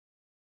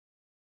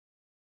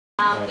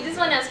We just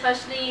want to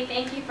especially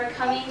thank you for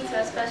coming to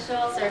a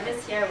special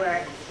service here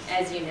where,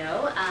 as you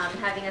know,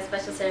 having a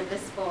special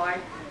service for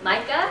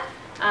Micah.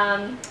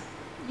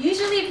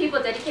 Usually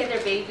people dedicate their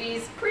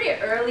babies pretty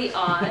early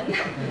on.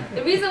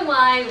 The reason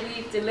why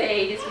we've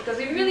delayed is because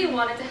we really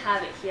wanted to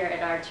have it here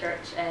at our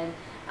church, and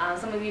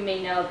some of you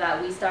may know that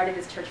we started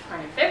this church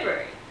plan in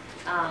February.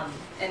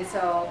 And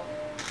so,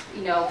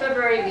 you know,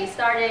 February we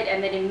started,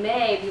 and then in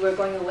May we were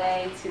going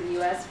away to the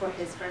US for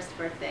his first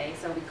birthday,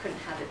 so we couldn't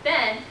have it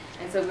then,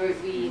 and so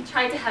we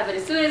tried to have it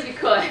as soon as we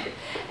could.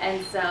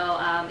 And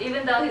so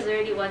even though he's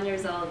already 1 year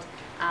old,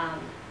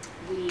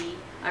 we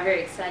are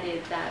very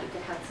excited that we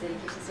could have this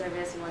dedication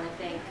service. We want to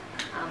thank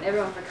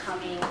everyone for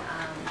coming.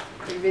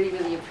 We really,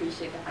 really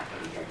appreciate the fact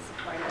that you're here to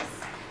support us.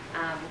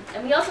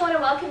 And we also want to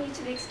welcome you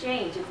to the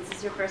exchange. If this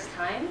is your first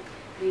time,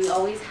 we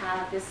always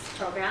have this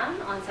program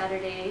on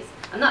Saturdays.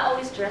 I'm not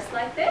always dressed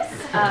like this.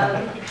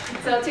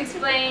 So to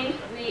explain,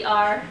 we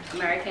are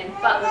American,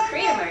 but we're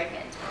Korean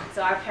American.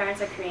 So our parents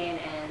are Korean,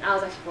 and I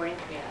was actually born in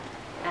Korea.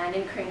 And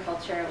in Korean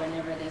culture,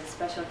 whenever there's a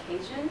special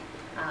occasion,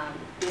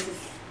 this is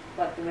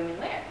what the women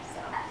wear.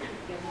 So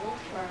give a little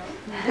twirl.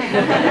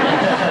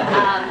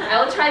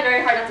 I will try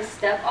very hard not to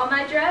step on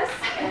my dress,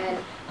 and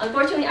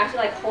unfortunately, I actually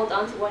like hold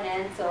on to one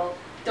end. So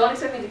don't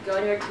expect me to go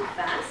anywhere too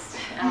fast.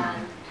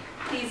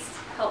 Please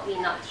help me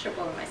not to trip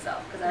over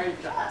myself, because I already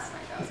did that last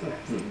night. That was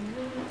embarrassing.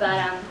 But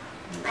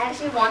I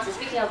actually want to,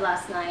 speaking of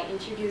last night,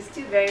 introduce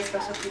two very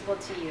special people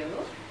to you.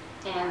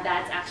 And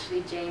that's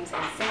actually James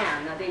and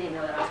Sam. Now, they didn't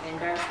know that I was going to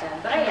embarrass them,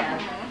 but I am.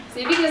 So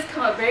if you can just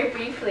come up very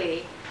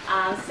briefly.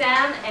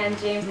 Sam and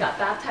James got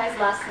baptized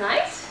last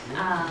night.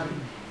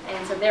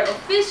 And so they're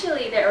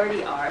officially, they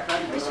already are,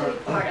 but officially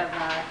part of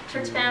our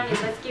church family.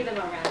 So let's give them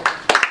a round of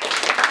applause.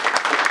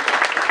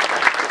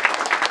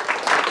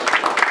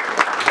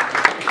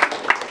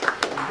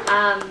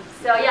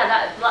 So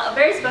yeah, a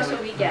very special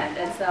weekend,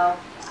 and so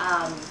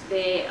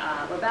they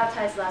were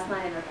baptized last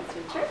night in our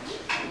Christian church,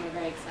 and we're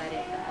very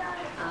excited that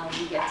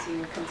we get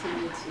to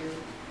continue to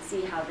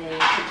see how they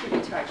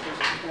contribute to our church,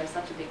 because they're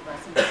such a big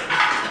blessing.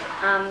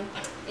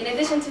 In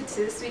addition to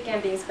this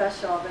weekend being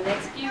special, the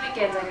next few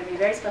weekends are going to be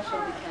very special,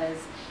 because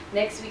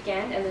next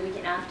weekend and the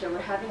weekend after we're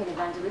having an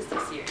evangelistic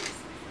series.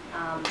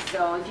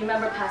 So if you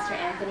remember Pastor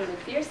Anthony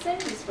McPherson,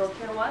 who spoke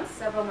here once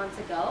several months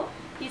ago,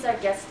 he's our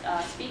guest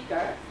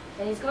speaker.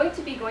 And he's going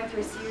to be going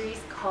through a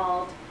series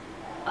called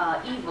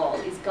Evil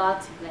is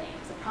God to Blame.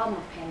 The problem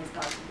of pain is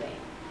God to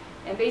blame.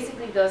 And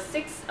basically those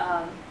 6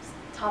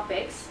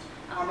 topics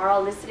are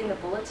all listed in the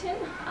bulletin.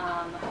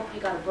 I hope you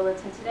got a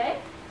bulletin today.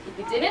 If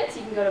you didn't,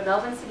 you can go to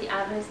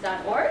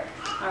melbournecityadventist.org,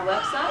 our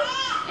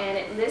website, and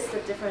it lists the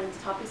different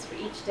topics for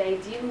each day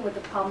dealing with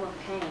the problem of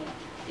pain.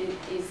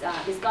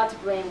 Is God to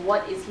blame?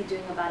 What is he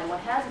doing about it? What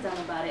has he done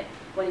about it?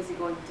 What is he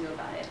going to do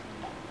about it?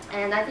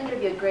 And I think it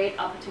would be a great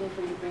opportunity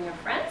for you to bring your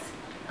friends.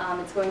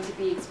 It's going to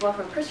be explored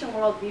from a Christian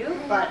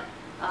worldview, but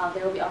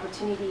there will be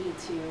opportunity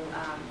to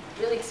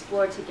really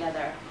explore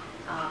together.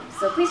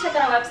 So please check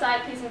out our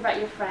website, please invite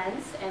your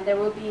friends, and there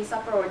will be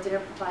supper or dinner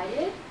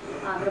provided.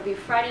 It'll be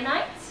Friday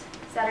night,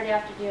 Saturday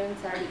afternoon,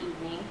 Saturday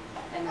evening,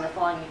 and then the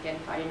following weekend,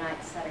 Friday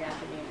night, Saturday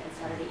afternoon, and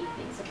Saturday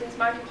evening. So please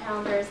mark your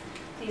calendars,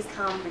 please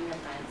come, bring your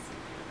friends.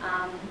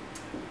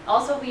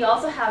 We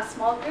also have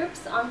small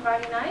groups on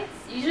Friday nights,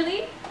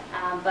 usually,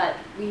 but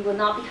we will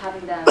not be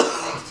having them for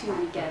the next 2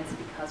 weekends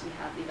because we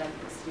have the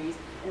evangelist series,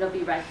 and it'll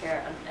be right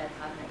here at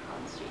 500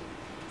 Collins Street.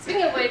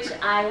 Speaking of which,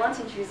 I want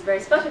to introduce a very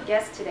special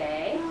guest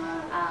today.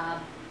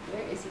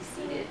 Where is he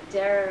seated?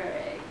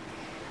 Derek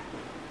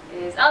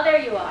is, oh, there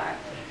you are.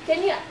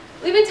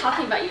 We've been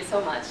talking about you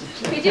so much.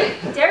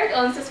 Derek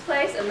owns this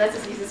place, and let's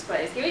just use this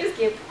place. Can we just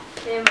give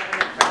him a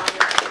round of applause?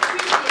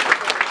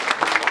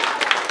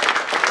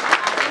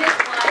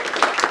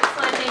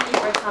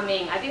 For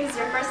coming. I think this is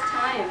your first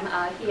time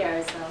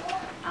here,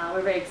 so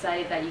we're very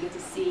excited that you get to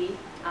see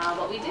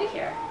what we do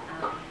here.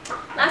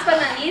 Last but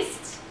not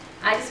least,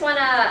 I just want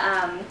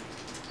to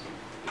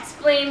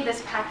explain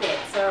this packet.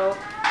 So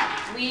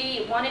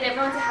we wanted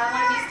everyone to have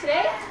one of these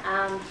today.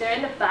 They're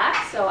in the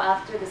back, so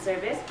after the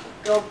service,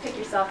 go pick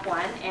yourself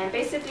one. And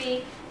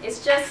basically,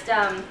 it's just,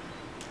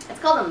 it's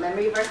called a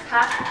memory verse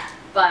pack,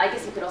 but I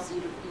guess you could also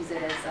use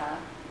it as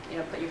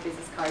put your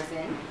business cards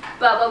in.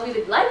 But what we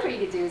would like for you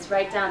to do is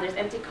write down, there's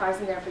empty cards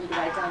in there for you to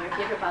write down your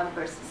favorite Bible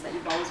verses that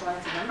you've always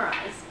wanted to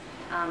memorize.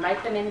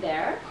 Write them in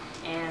there,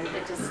 and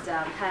it just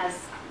has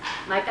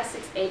Micah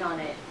 6:8 on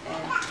it,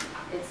 and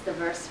it's the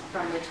verse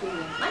from which we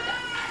named Micah.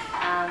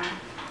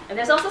 And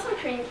there's also some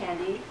Korean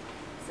candy,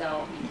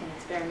 so you can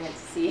experiment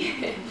to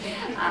see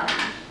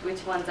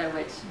which ones are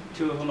which.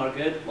 2 of them are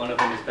good, 1 of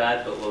them is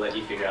bad, but we'll let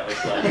you figure out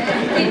which one.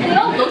 They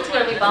all looked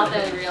when we bought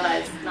them and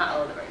realized not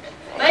all of them are good.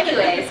 But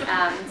anyways,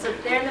 so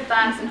they're in the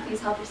back, so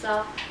please help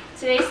yourself.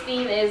 Today's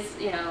theme is,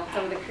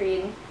 some of the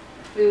Korean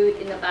food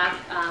in the back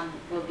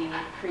will be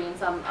Korean.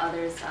 Some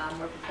others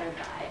were prepared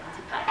by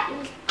Auntie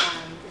Patty.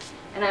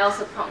 And I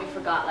also promptly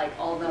forgot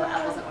all the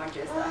apples and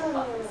oranges that I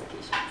bought for this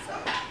occasion. So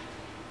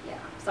yeah,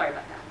 sorry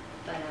about that.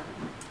 But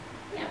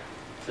yeah.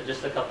 So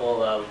just a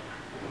couple of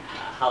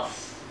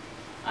house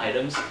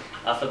items.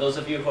 For those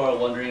of you who are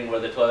wondering where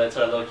the toilets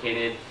are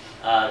located,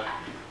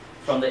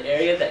 from the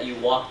area that you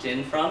walked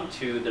in from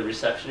to the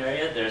reception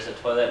area, there's a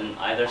toilet on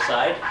either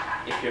side.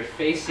 If you're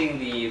facing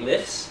the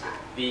lifts,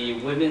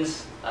 the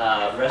women's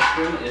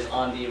restroom is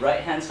on the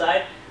right-hand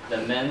side, the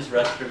men's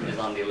restroom is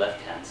on the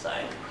left-hand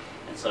side.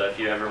 And so if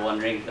you're ever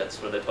wondering, that's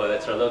where the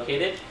toilets are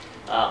located.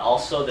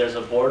 Also, there's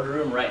a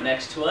boardroom right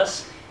next to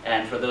us.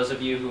 And for those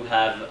of you who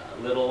have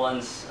little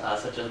ones,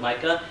 such as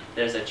Micah,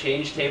 there's a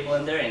change table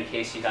in there in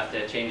case you have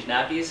to change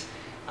nappies.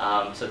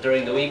 So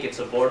during the week, it's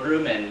a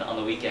boardroom, and on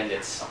the weekend,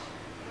 it's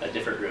a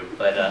different room.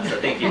 But so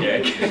thank you,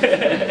 Derek.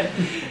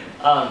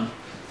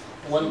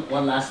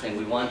 One last thing,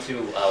 we want to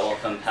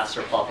welcome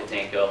Pastor Paul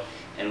Kotanko,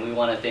 and we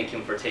want to thank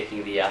him for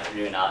taking the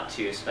afternoon out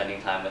to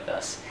spending time with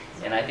us.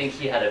 And I think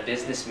he had a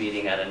business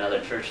meeting at another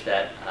church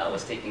that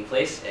was taking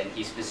place, and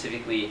he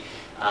specifically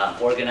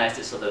organized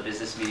it so the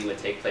business meeting would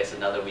take place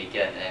another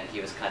weekend, and he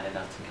was kind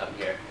enough to come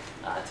here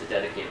to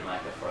dedicate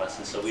Micah for us.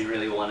 And so we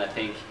really want to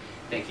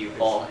thank you,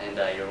 Paul, and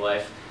your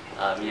wife,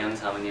 Myung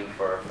Samanim,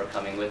 for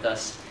coming with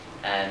us.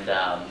 And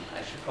I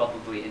should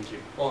probably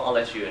well, I'll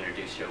let you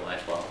introduce your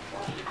wife while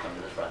you come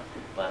to the front.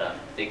 But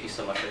thank you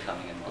so much for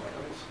coming and welcome.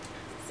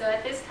 So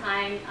at this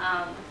time,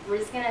 we're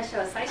just going to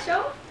show a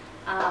slideshow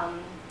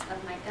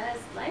of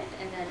Micah's life,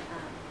 and then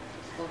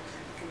we'll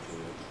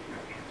continue.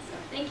 So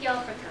thank you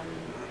all for coming.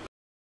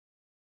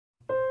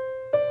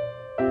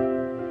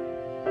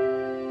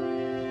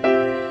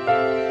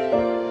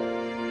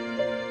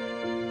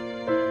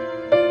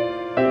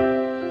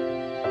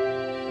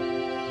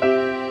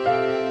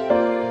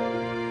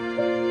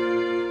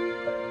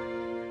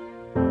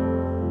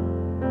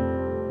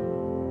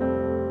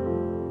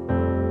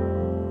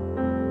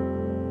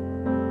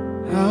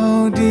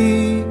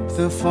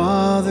 The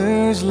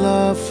Father's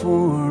love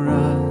for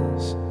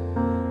us,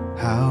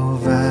 how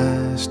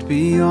vast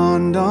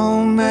beyond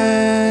all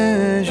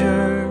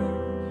measure,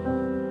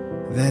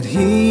 that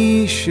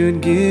He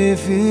should give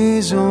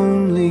His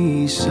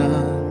only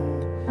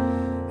Son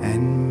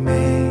and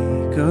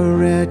make a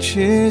wretch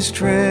His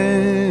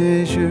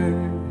treasure.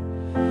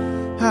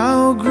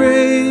 How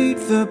great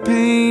the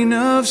pain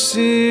of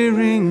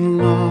searing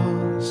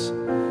loss!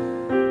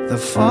 The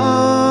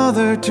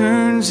Father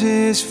turns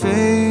His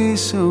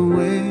face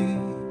away,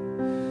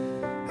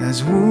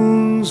 as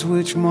wounds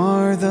which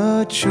mar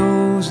the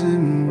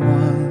chosen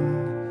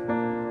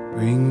one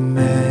bring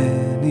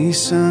many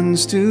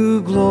sons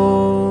to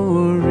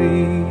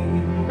glory.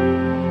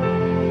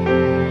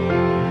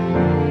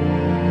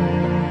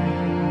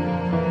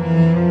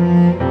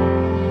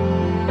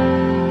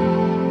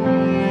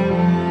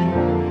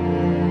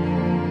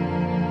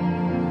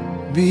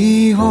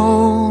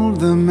 Behold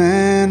the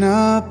man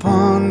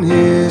upon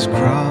His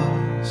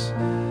cross,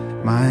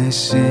 my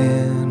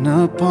sin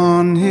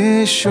upon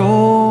His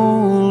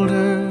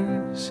shoulders.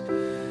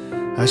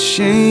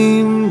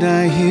 Ashamed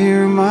I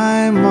hear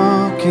my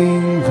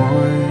mocking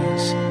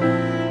voice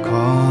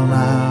call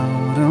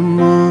out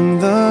among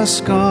the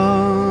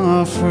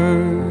scoffers.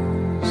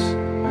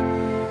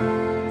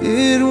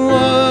 It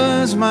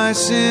was my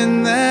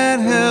sin that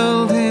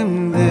held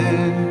Him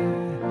there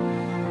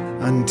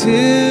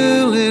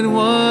until it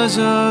was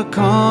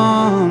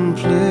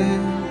accomplished.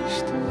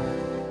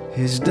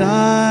 His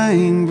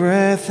dying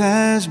breath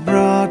has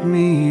brought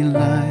me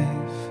life.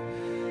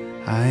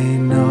 I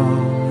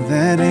know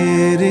that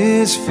it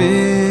is finished.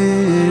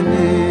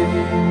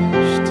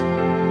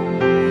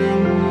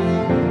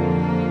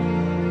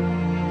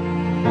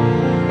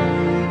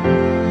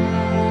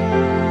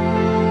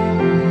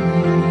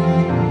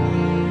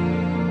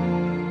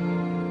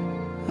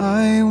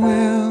 I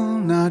will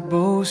not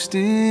boast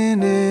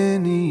in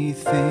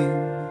anything,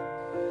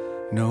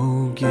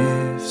 no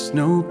gifts,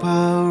 no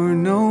power,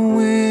 no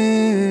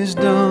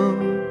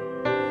wisdom,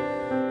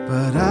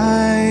 but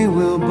I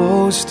will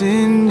boast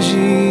in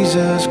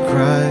Jesus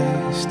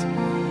Christ,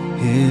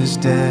 His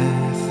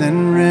death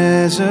and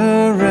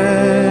resurrection.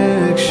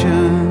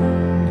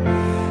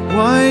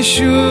 Why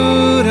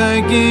should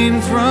I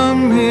gain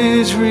from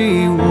His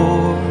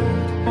reward?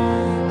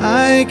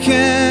 I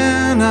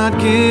cannot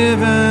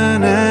give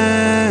an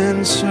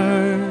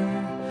answer,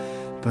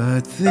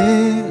 but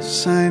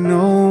this I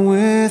know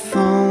with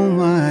all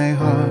my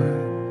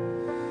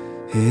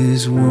heart: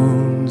 His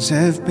wounds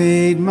have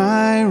paid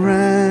my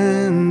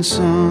ransom.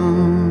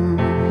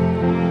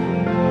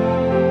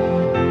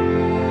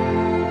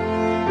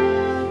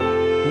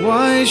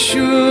 Why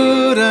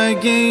should I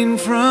gain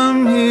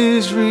from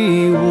His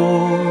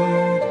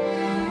reward?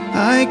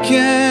 I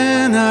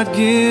cannot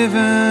give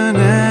an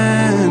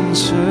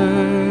answer,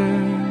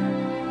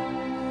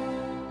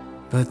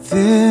 but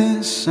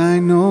this I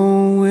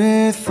know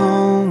with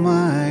all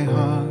my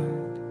heart: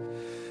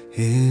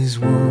 His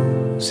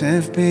wounds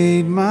have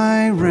paid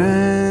my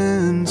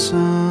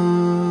ransom.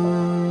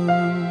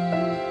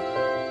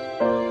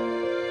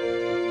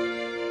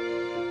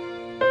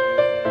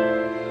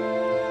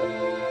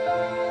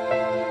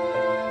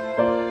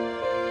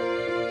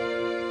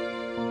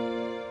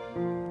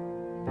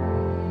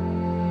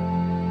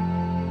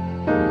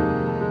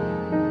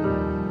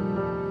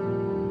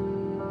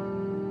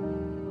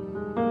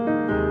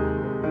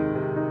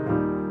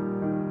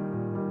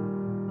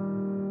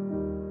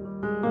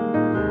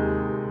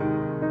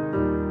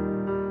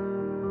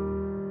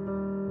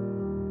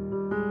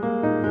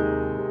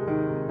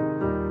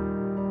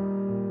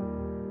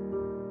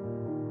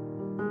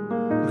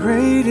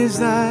 Great is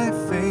thy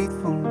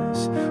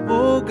faithfulness,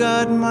 O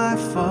God my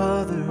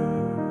Father.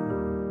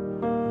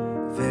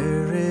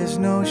 There is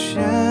no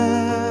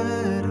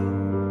shadow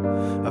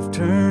of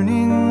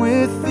turning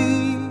with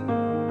thee.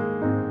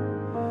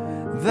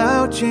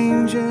 Thou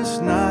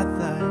changest not,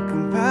 thy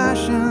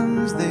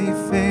compassions, they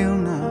fail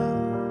not.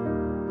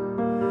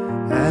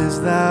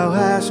 As thou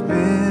hast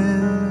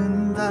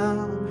been,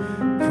 thou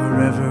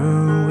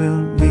forever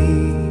wilt be.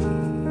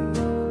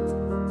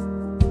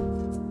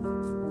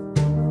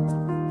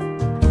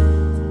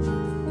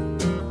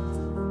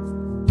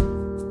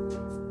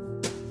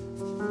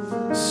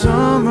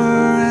 Summer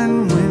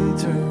and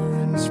winter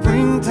and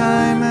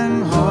springtime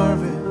and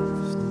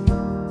harvest,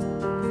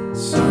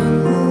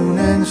 sun, moon,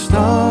 and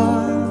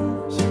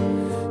stars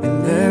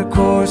in their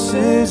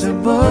courses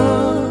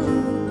above,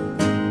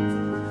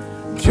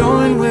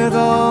 join with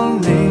all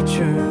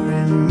nature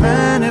in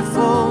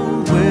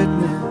manifold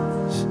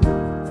witness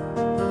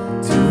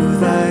to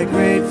thy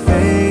great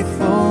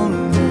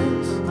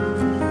faithfulness,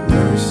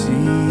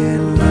 mercy,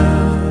 and love.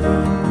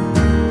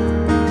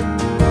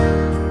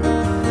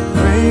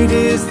 Great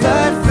is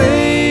thy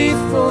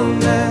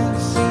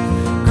faithfulness,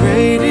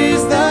 great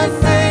is thy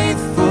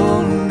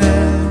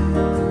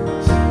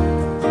faithfulness.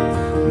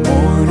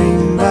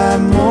 Morning by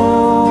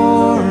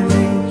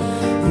morning,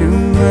 new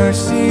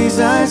mercies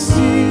I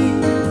see.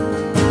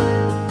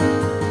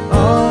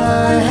 All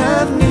I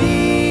have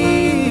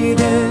needed,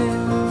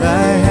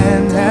 thy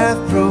hand hath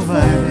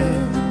provided.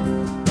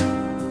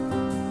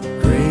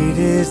 Great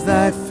is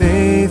thy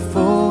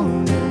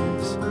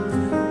faithfulness,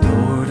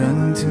 Lord,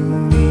 unto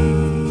me.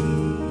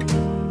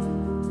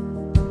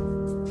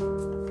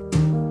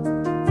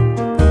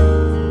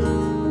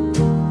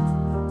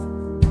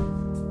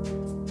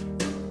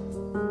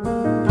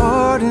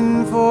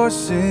 Pardon for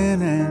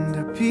sin and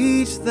a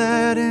peace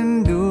that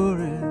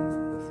endureth,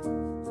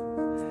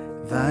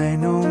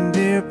 thine own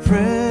dear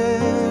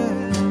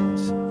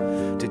presence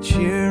to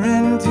cheer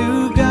and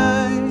to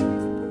guide,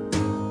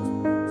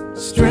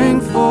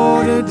 strength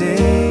for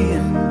today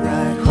and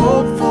bright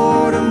hope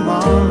for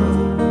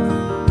tomorrow,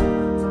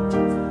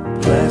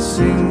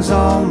 blessings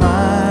all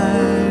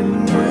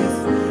mine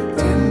with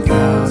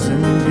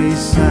 10,000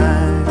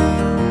 beside.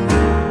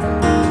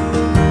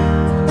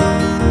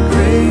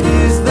 Great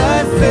is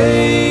thy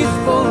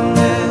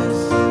faithfulness,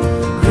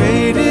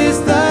 great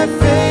is thy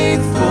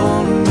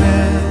faithfulness.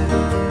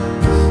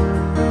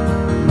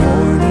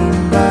 Morning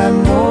by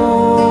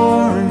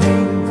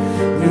morning,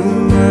 new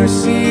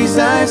mercies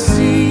I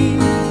see.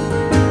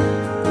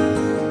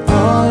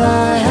 All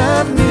I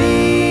have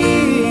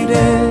needed,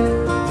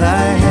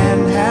 thy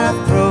hand hath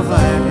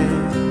provided.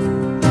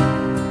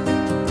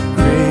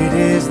 Great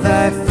is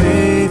thy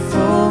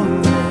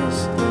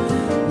faithfulness,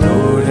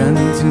 Lord,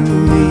 unto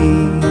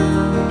me.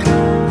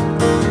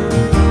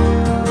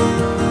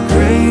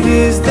 Great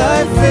is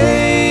thy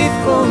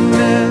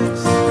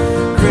faithfulness,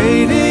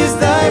 great is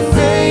thy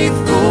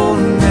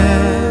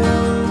faithfulness.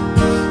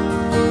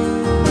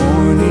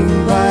 Morning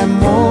by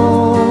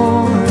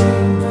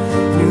morning,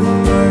 new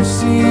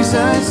mercies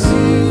I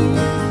see.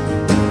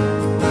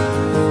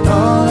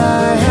 All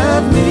I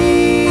have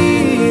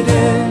needed,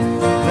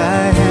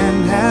 thy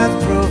hand hath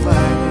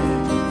provided.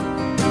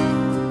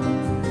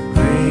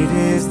 Great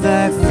is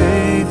thy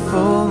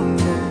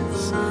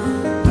faithfulness,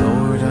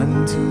 Lord,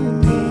 unto me.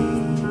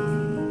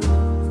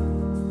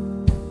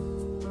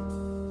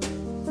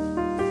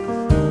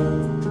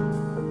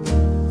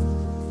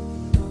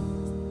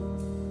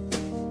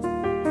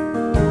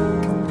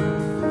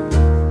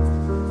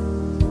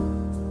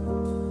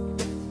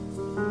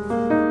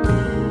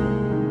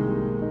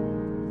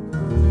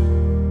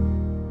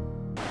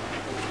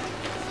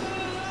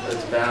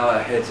 Let's bow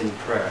our heads in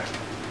prayer.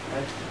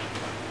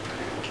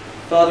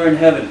 Father in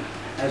heaven,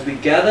 as we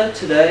gather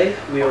today,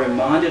 we are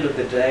reminded of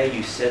the day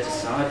you set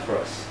aside for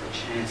us, a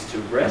chance to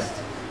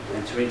rest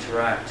and to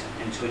interact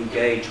and to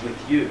engage with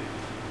you.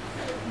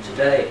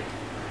 Today,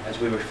 as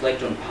we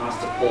reflect on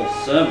Pastor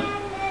Paul's sermon,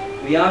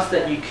 we ask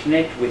that you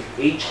connect with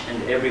each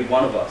and every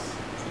one of us,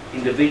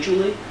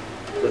 individually,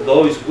 for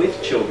those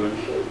with children,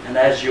 and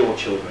as your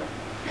children.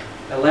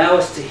 Allow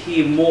us to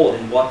hear more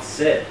than what's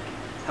said.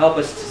 Help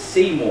us to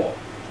see more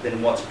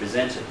than what's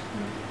presented.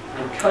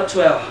 And cut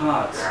to our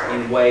hearts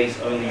in ways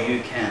only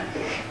you can.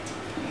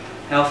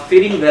 How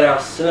fitting that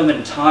our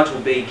sermon title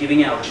be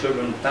Giving Our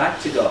Children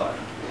Back to God,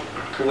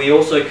 for we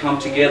also come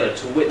together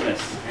to witness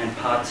and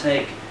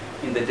partake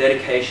in the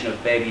dedication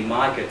of baby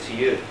Micah to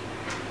you.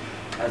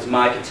 As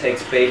Micah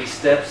takes baby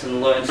steps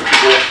and learns to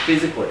walk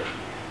physically,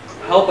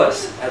 help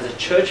us as a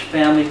church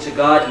family to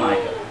guide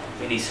Micah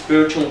in his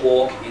spiritual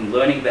walk in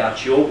learning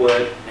about your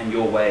word and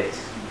your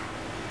ways.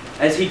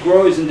 As he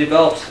grows and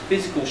develops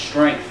physical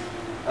strength,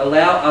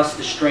 allow us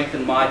to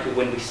strengthen Micah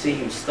when we see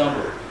him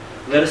stumble.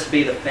 Let us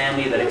be the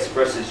family that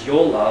expresses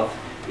your love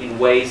in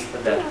ways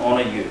that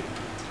honor you.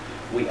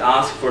 We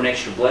ask for an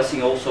extra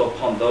blessing also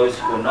upon those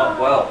who are not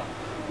well.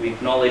 We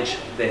acknowledge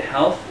their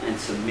health and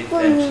submit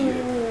them to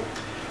you.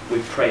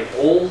 We pray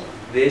all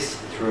this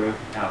through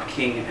our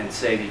King and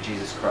Savior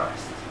Jesus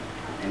Christ.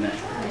 Amen.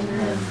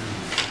 Amen.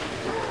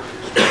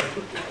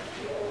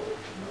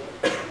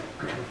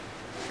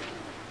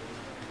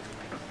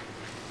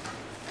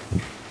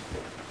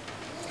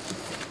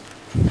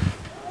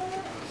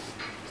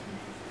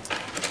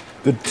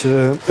 Good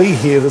to be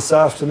here this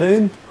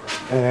afternoon,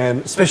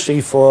 and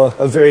especially for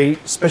a very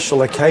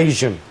special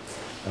occasion,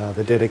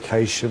 the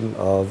dedication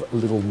of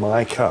little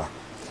Micah.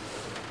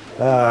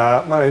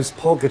 My name's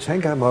Paul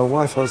Kotanko. My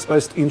wife I was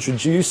supposed to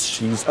introduce.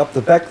 She's up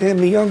the back there.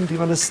 Myung, do you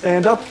want to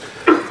stand up?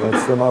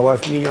 That's my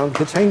wife, Myung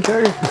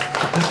Kotanko.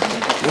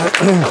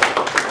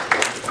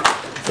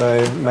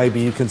 So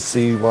maybe you can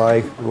see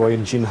why Roy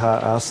and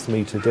Jinha asked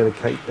me to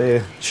dedicate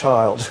their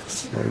child.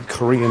 So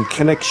Korean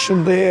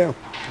connection there.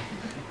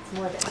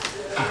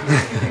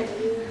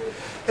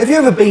 Have you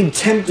ever been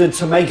tempted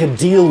to make a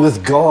deal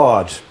with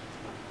God?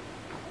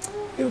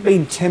 Have you ever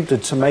been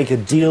tempted to make a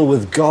deal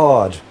with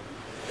God?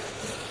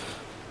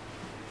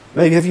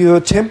 Maybe have you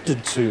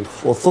attempted to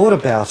or thought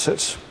about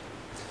it?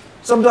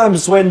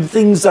 Sometimes when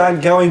things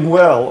aren't going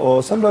well,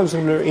 or sometimes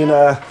when we're in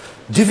a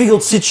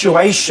difficult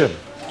situation,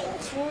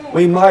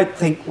 we might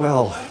think,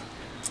 well,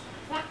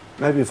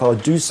 maybe if I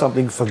do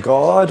something for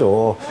God,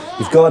 or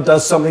if God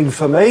does something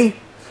for me,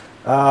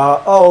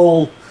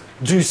 I'll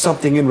do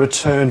something in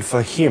return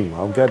for him.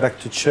 I'll go back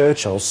to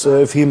church, I'll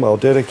serve him, I'll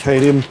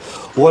dedicate him,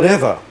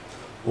 whatever.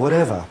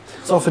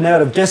 It's often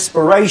out of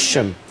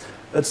desperation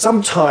that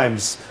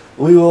sometimes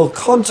we will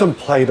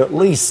contemplate at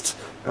least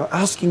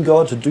asking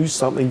God to do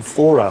something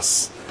for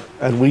us,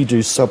 and we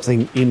do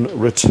something in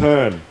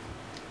return.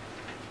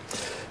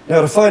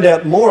 Now, to find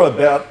out more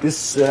about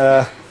this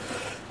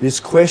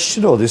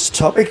question or this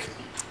topic,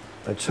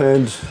 I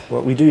turned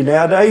what we do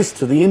nowadays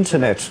to the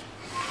internet.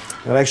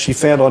 And I actually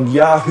found on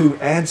Yahoo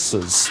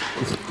Answers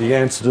the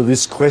answer to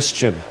this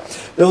question.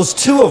 There was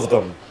two of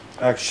them,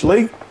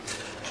 actually.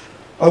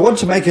 I want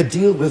to make a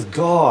deal with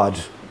God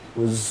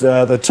was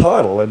the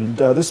title, and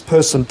this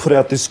person put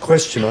out this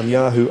question on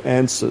Yahoo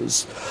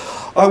Answers.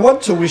 I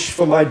want to wish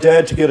for my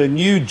dad to get a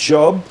new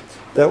job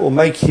that will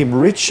make him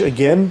rich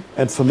again,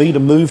 and for me to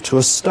move to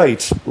a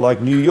state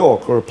like New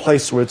York or a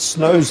place where it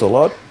snows a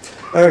lot,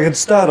 and I can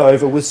start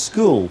over with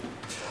school.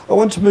 I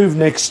want to move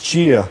next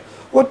year.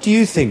 What do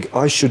you think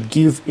I should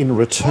give in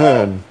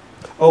return?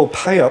 I'll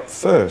pay up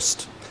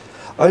first.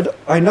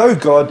 I know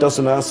God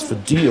doesn't ask for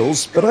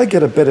deals, but I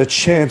get a better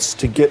chance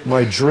to get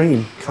my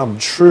dream come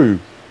true.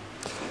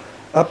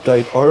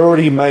 Update, I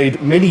already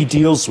made many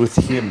deals with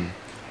him.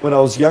 When I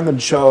was young and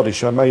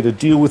childish, I made a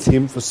deal with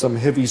him for some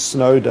heavy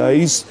snow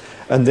days,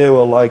 and there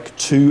were like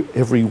 2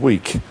 every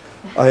week.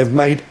 I have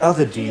made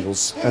other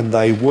deals, and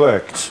they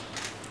worked.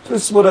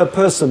 This is what a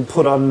person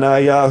put on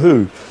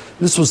Yahoo.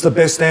 This was the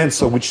best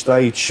answer which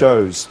they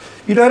chose.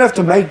 You don't have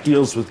to make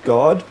deals with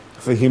God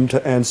for him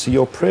to answer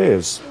your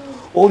prayers.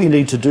 All you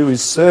need to do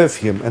is serve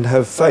him and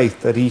have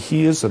faith that he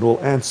hears and will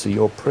answer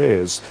your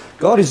prayers.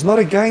 God is not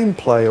a game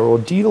player or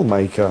deal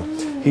maker.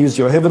 He is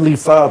your heavenly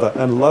Father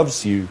and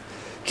loves you.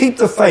 Keep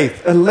the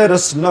faith and let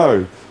us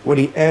know when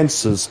he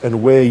answers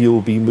and where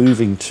you'll be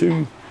moving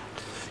to.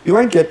 You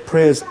won't get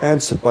prayers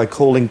answered by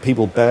calling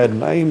people bad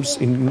names.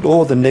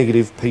 Ignore the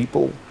negative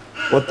people.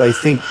 What they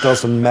think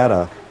doesn't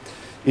matter.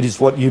 It is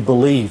what you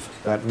believe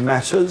that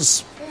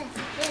matters.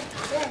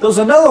 There was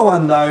another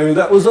one, though,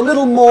 that was a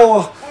little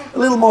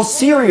more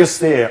serious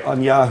there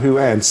on Yahoo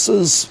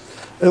Answers.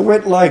 It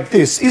went like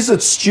this. Is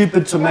it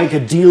stupid to make a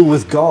deal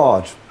with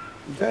God?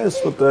 Okay,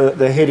 that's what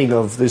the heading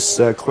of this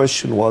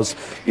question was.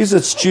 Is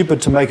it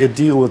stupid to make a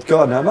deal with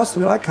God? Now, I must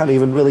admit, I can't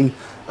even really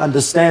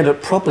understand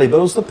it properly, but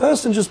it was the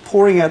person just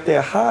pouring out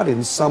their heart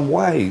in some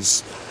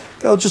ways.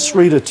 I'll just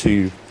read it to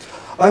you.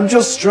 I'm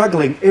just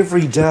struggling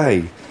every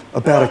day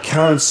about a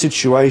current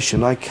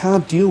situation. I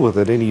can't deal with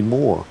it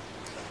anymore.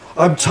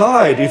 I'm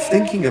tired of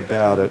thinking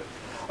about it.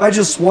 I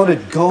just want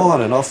it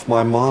gone and off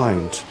my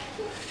mind.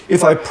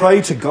 If I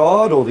pray to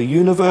God or the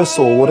universe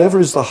or whatever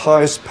is the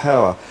highest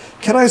power,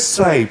 can I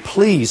say,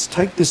 please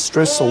take this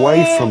stress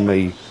away from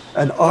me,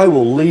 and I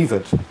will leave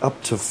it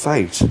up to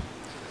fate.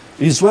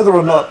 It is whether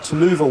or not to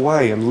move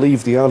away and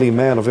leave the only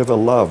man I've ever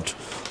loved.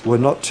 We're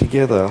not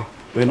together.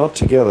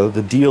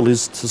 The deal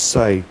is to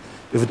say,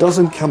 if it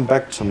doesn't come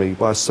back to me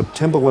by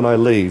September when I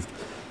leave,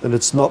 then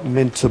it's not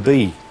meant to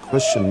be, ?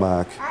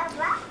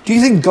 Do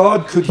you think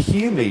God could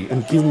hear me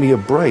and give me a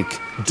break?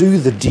 Do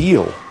the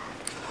deal.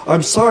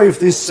 I'm sorry if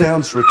this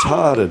sounds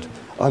retarded.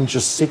 I'm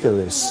just sick of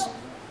this.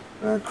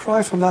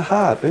 Cry from the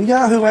heart.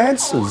 Yahoo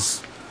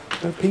Answers.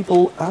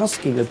 People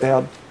asking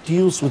about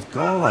deals with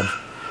God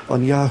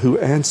on Yahoo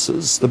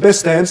Answers. The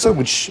best answer,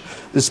 which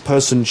this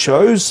person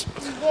chose,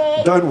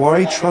 don't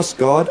worry, trust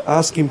God,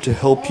 ask him to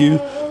help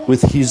you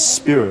with his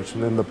spirit.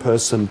 And then the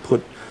person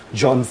put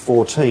John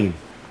 14,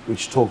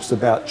 which talks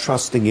about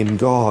trusting in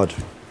God.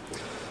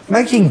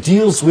 Making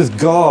deals with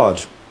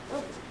God.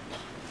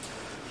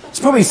 It's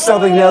probably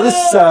something, now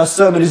this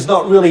sermon is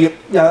not really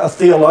a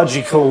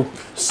theological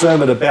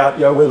sermon about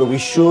whether we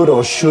should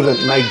or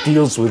shouldn't make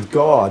deals with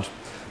God.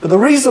 But the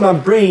reason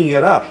I'm bringing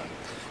it up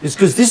is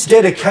because this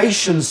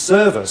dedication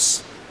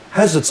service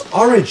has its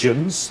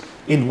origins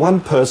in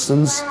one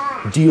person's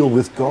deal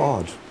with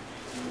God.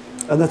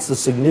 And that's the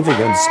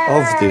significance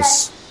of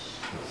this.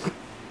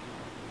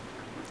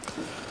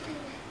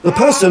 The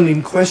person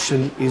in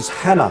question is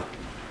Hannah.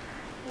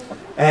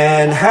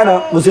 And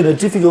Hannah was in a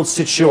difficult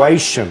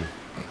situation.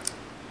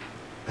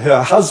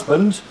 Her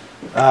husband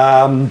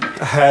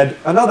had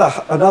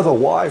another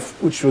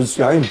wife, which was,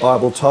 in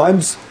Bible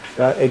times,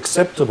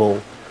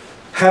 acceptable.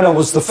 Hannah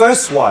was the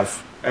first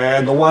wife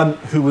and the one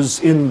who was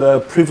in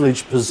the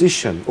privileged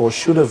position, or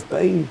should have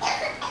been.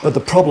 But the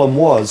problem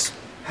was,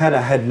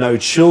 Hannah had no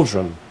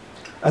children,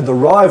 and the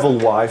rival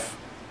wife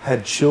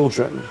had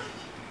children.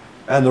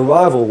 And the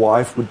rival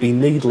wife would be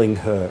needling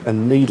her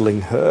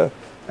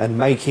and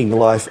making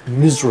life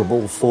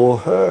miserable for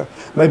her.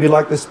 Maybe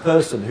like this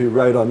person who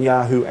wrote on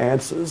Yahoo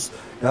Answers,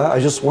 I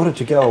just want it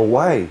to go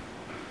away.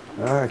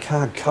 I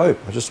can't cope.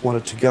 I just want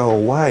it to go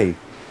away.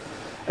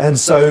 And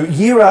so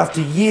year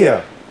after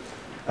year,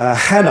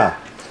 Hannah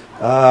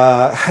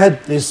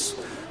had this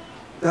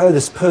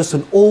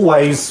person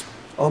always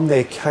on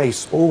their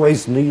case,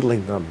 always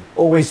needling them,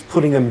 always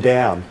putting them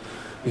down,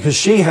 because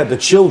she had the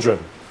children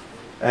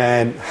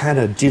and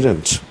Hannah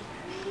didn't.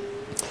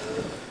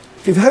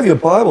 If you have your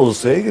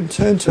Bibles there, you can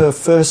turn to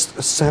 1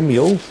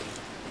 Samuel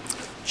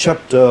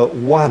chapter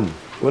 1.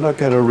 We're not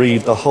going to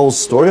read the whole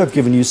story. I've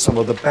given you some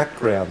of the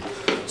background.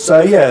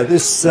 So yeah,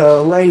 this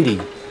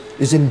lady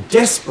is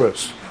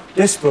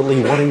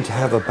desperately wanting to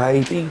have a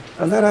baby.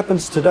 And that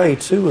happens today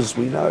too, as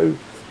we know.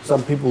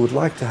 Some people would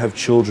like to have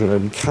children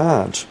and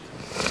can't.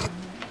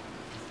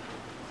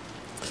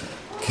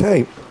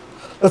 Okay,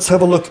 let's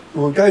have a look.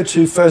 We'll go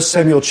to 1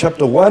 Samuel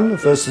chapter 1,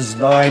 verses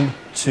 9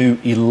 to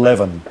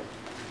 11.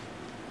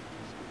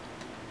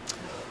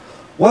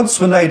 Once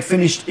when they had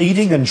finished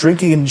eating and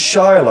drinking in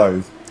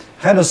Shiloh,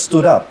 Hannah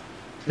stood up.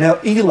 Now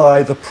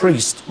Eli the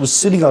priest was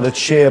sitting on a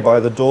chair by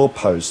the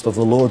doorpost of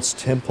the Lord's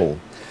temple.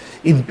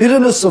 In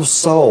bitterness of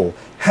soul,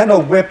 Hannah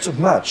wept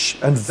much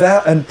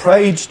and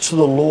prayed to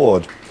the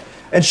Lord.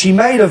 And she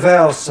made a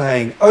vow,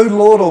 saying, O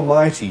Lord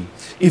Almighty,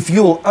 if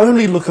you will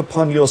only look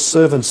upon your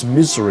servant's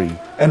misery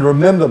and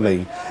remember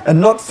me, and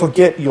not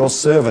forget your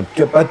servant,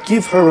 but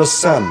give her a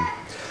son,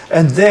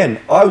 and then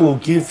I will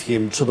give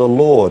him to the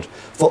Lord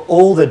for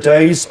all the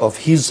days of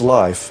his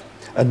life,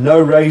 and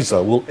no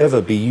razor will ever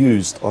be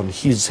used on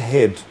his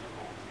head.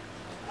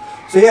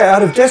 So yeah,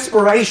 out of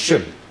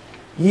desperation,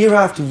 year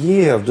after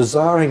year of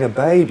desiring a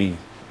baby,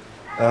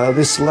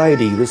 this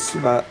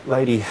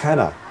lady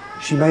Hannah,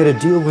 she made a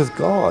deal with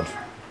God.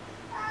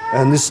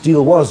 And this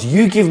deal was,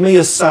 you give me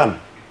a son,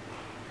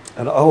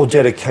 and I will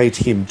dedicate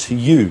him to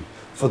you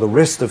for the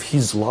rest of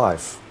his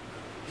life.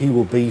 He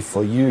will be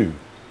for you.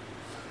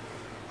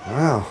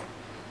 Wow.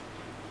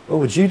 What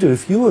would you do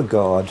if you were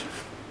God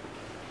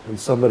and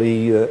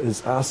somebody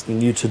is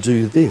asking you to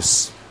do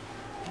this?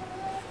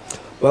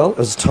 Well,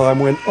 as time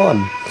went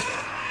on,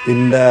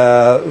 in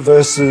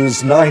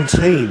verses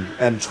 19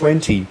 and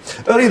 20,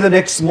 early the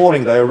next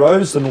morning they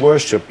arose and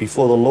worshipped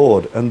before the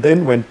Lord, and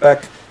then went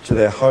back to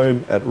their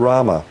home at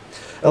Ramah.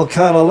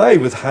 Elkanah lay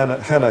with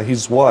Hannah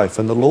his wife,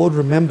 and the Lord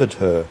remembered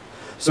her.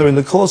 So in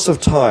the course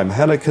of time,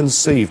 Hannah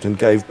conceived and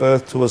gave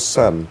birth to a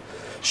son.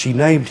 She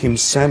named him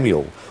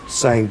Samuel,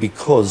 saying,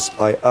 because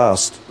I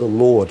asked the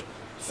Lord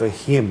for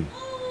him.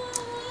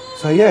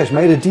 So yeah, she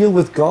made a deal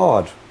with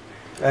God,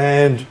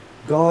 and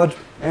God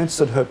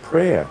answered her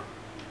prayer.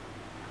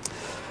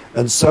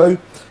 And so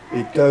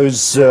it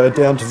goes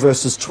down to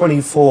verses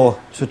 24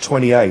 to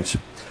 28.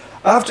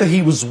 After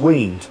he was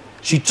weaned,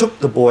 she took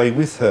the boy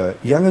with her,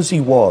 young as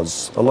he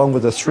was, along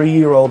with a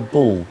 3-year-old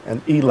bull,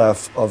 an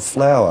ephah of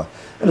flour,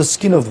 and a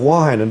skin of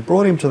wine, and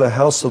brought him to the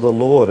house of the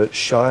Lord at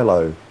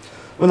Shiloh.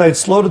 When they had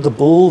slaughtered the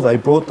bull, they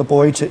brought the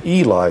boy to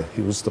Eli,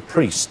 who was the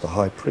priest, the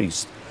high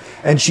priest.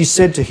 And she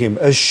said to him,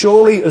 as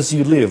surely as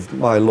you live,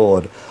 my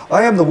Lord,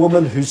 I am the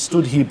woman who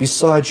stood here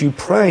beside you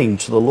praying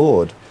to the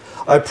Lord.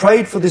 I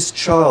prayed for this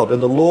child,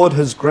 and the Lord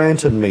has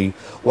granted me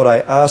what I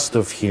asked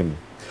of him.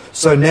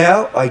 So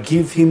now I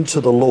give him to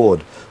the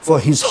Lord. For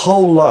his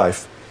whole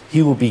life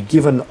he will be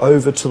given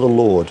over to the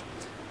Lord.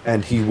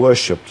 And he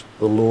worshipped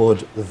the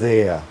Lord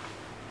there.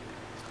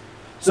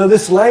 So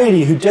this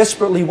lady who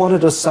desperately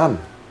wanted a son,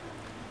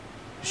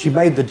 she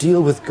made the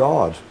deal with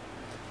God,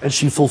 and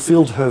she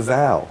fulfilled her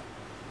vow.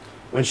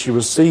 When she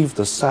received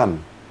the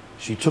son,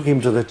 she took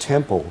him to the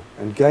temple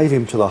and gave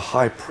him to the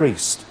high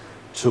priest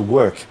to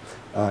work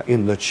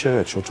in the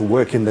church, or to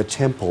work in the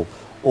temple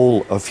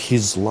all of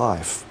his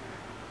life.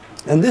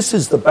 And this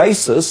is the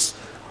basis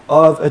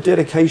of a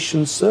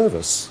dedication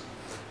service,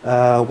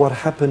 what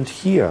happened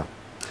here.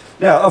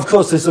 Now, of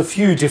course, there's a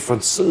few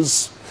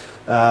differences.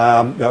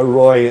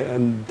 Roy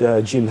and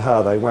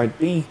Jinha, they won't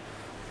be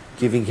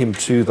giving him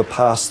to the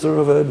pastor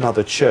of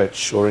another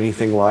church or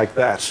anything like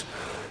that.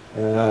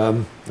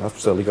 I've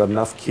certainly got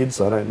enough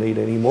kids, I don't need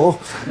any more.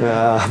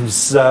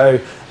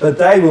 But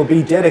they will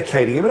be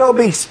dedicating him. And I'll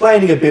be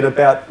explaining a bit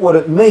about what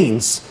it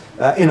means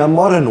in a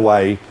modern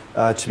way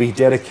to be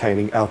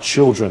dedicating our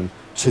children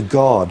to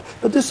God.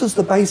 But this is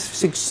the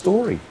basic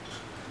story.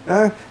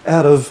 Out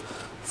of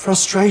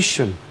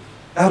frustration,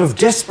 out of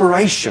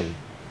desperation,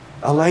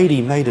 a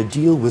lady made a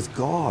deal with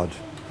God.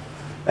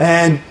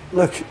 And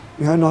look,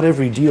 not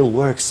every deal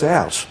works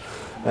out.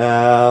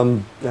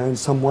 In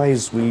some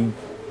ways we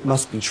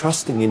must be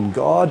trusting in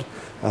God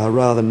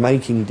rather than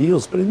making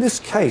deals. But in this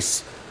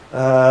case,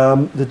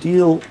 the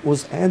deal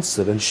was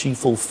answered and she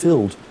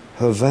fulfilled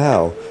her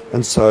vow.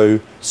 And so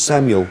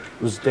Samuel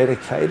was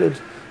dedicated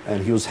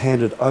and he was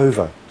handed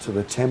over to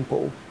the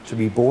temple to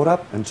be brought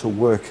up and to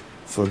work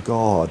for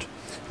God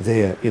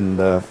there in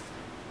the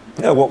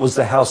what was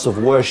the house of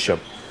worship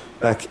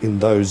back in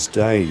those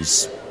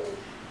days.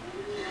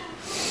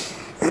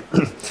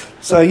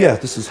 So yeah,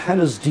 this is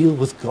Hannah's deal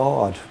with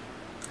God.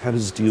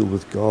 Hannah's deal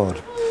with God.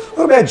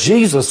 What about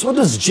Jesus? What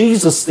does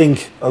Jesus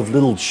think of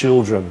little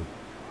children?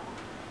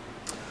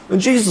 When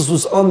Jesus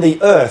was on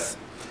the earth,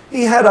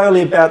 he had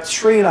only about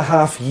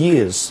 3.5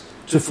 years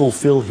to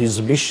fulfill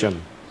his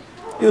mission.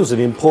 He was an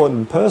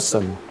important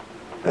person.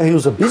 He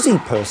was a busy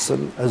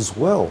person as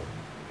well.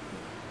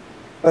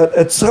 But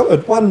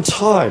at one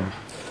time,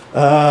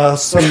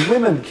 some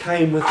women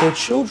came with their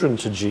children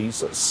to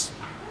Jesus.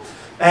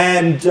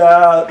 And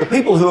the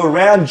people who were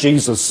around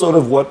Jesus, sort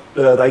of what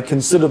they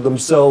considered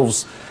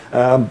themselves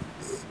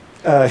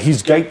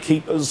his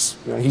gatekeepers,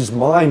 his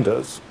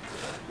minders.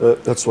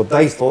 That's what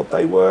they thought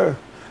they were.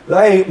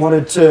 They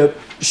wanted to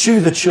shoo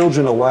the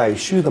children away,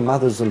 shoo the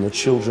mothers and the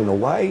children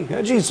away.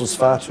 Jesus was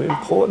far too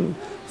important,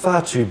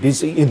 far too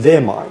busy in their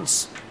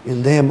minds,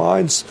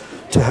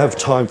 to have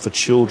time for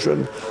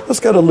children. Let's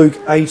go to Luke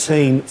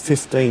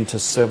 18:15 to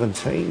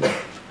 17.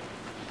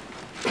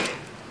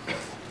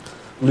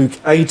 Luke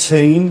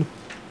 18,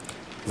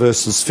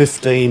 verses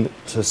 15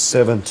 to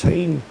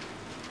 17.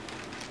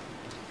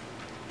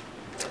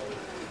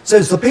 It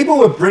says, the people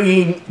were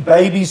bringing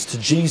babies to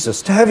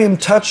Jesus to have him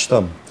touch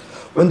them.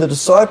 When the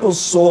disciples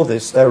saw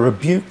this, they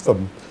rebuked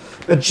them.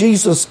 But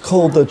Jesus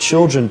called the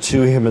children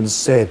to him and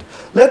said,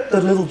 let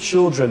the little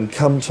children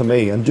come to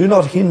me, and do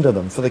not hinder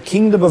them, for the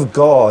kingdom of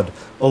God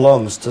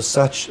belongs to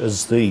such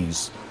as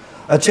these.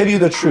 I tell you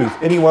the truth,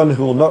 anyone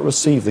who will not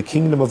receive the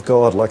kingdom of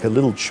God like a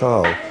little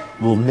child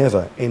will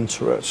never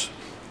enter it.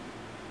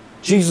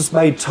 Jesus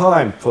made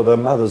time for the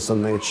mothers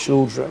and their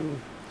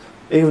children.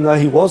 Even though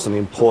he was an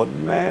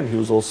important man, he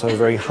was also a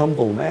very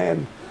humble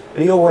man.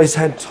 And he always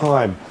had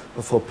time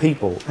for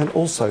people and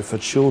also for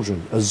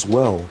children as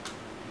well.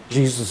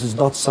 Jesus is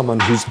not someone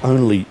who's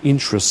only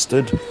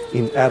interested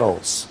in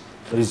adults,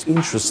 but is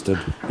interested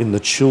in the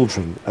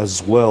children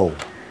as well.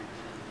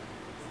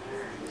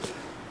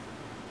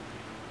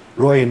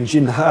 Roy and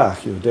Jin Ha,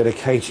 you're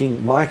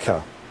dedicating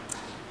Micah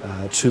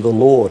to the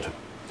Lord.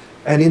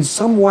 And in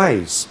some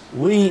ways,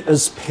 we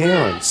as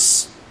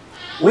parents,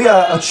 we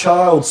are a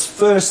child's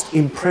first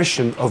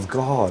impression of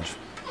God.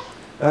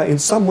 In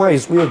some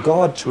ways, we are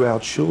God to our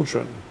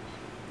children.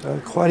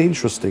 Quite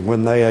interesting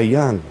when they are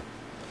young.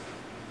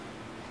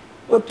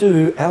 What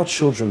do our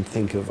children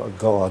think of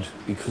God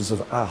because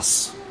of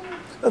us?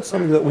 That's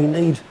something that we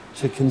need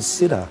to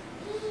consider.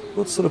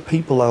 What sort of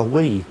people are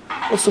we?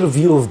 What sort of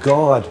view of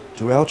God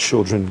do our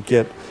children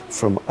get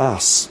from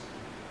us?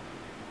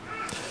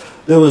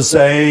 There was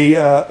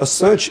a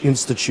Search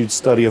Institute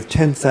study of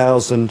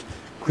 10,000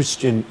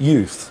 Christian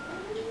youth.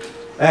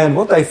 And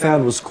what they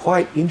found was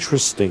quite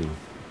interesting.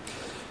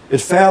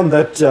 It found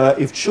that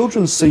if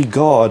children see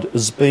God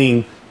as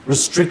being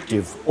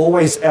restrictive,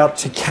 always out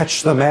to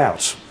catch them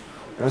out,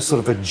 sort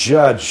of a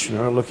judge,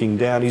 looking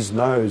down his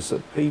nose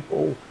at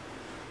people,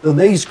 then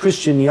these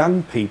Christian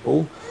young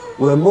people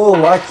were more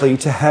likely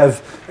to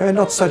have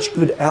not such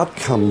good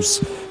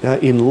outcomes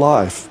in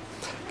life.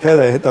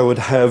 They would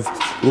have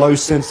low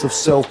sense of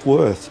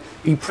self-worth,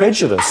 be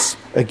prejudiced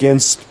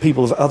against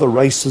people of other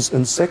races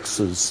and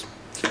sexes,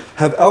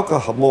 have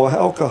more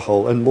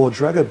alcohol and more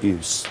drug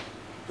abuse.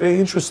 Very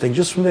interesting,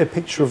 just from their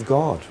picture of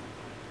God.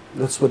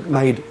 That's what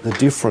made the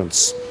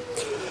difference.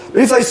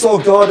 But if they saw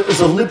God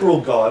as a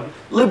liberal God,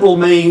 liberal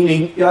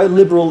meaning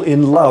liberal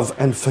in love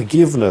and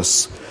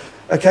forgiveness,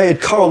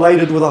 it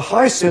correlated with a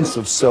high sense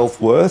of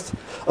self-worth,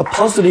 a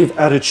positive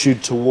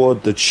attitude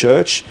toward the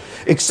church,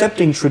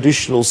 accepting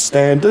traditional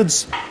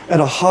standards,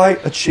 and a high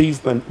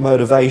achievement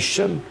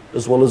motivation,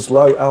 as well as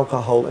low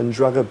alcohol and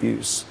drug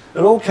abuse.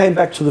 It all came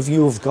back to the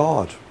view of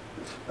God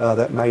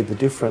that made the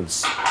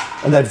difference.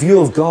 And that view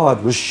of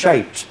God was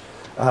shaped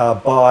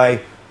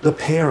by the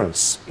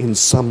parents in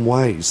some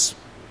ways.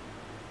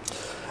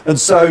 And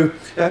so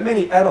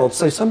many adults,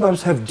 they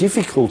sometimes have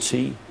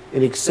difficulty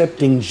in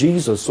accepting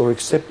Jesus or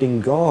accepting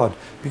God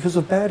because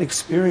of bad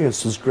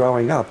experiences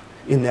growing up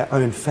in their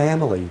own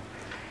family.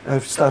 And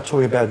if you start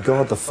talking about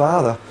God the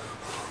Father,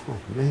 oh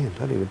man,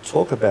 don't even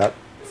talk about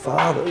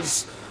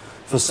fathers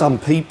for some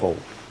people,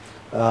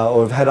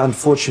 or have had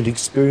unfortunate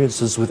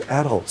experiences with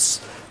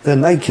adults,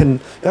 then they can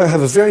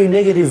have a very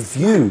negative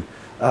view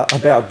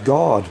about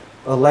God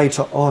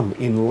later on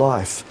in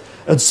life.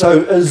 And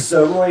so as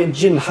Roy and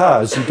Jin Ha,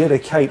 as you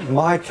dedicate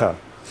Micah,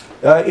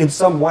 in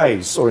some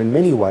ways, or in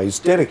many ways,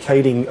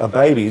 dedicating a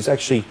baby is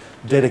actually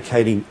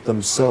dedicating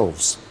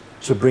themselves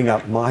to bring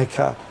up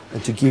Micah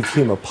and to give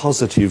him a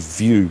positive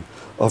view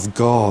of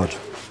God.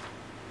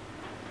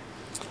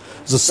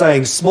 There's a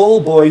saying,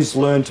 small boys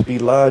learn to be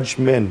large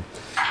men.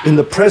 in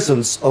the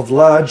presence of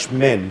large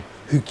men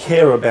who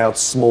care about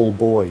small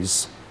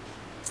boys.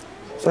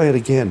 Say it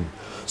again.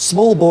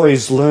 Small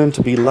boys learn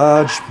to be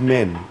large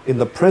men in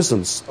the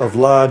presence of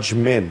large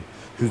men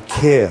who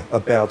care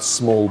about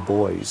small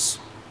boys.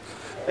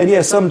 And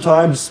yeah,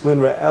 sometimes when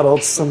we're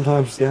adults,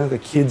 sometimes, the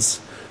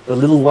kids, the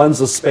little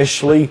ones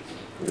especially,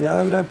 we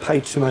don't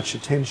pay too much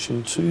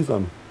attention to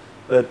them.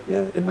 But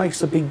it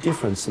makes a big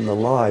difference in the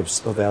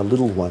lives of our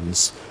little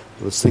ones,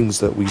 the things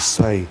that we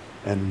say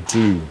and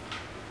do.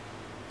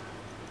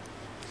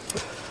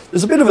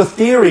 There's a bit of a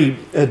theory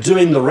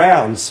doing the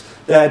rounds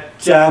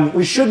that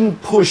we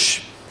shouldn't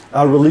push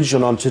our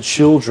religion onto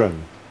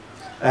children,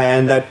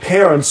 and that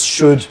parents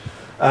should,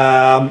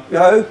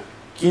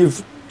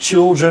 give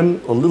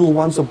children or little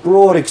ones a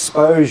broad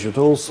exposure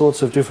to all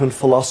sorts of different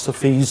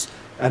philosophies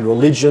and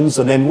religions,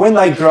 and then when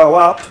they grow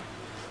up,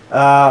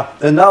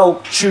 then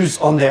they'll choose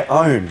on their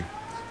own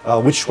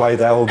which way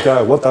they will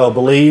go, what they'll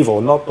believe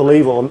or not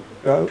believe, or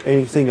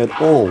anything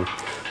at all.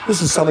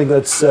 This is something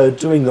that's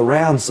doing the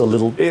rounds a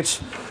little bit.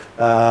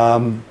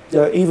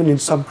 Even in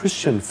some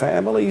Christian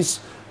families,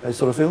 they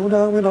sort of feel,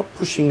 no, we're not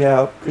pushing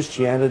our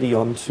Christianity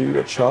onto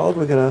a child.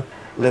 We're going to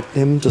let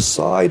them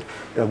decide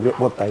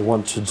what they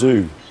want to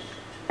do.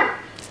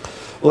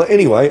 Well,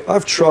 anyway,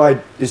 I've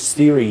tried this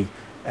theory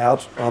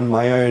out on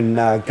my own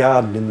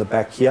garden in the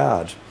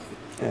backyard,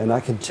 and I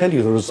can tell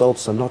you the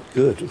results are not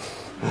good.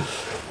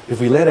 If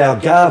we let our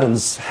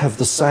gardens have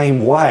the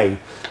same way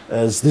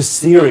as this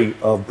theory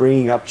of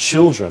bringing up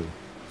children,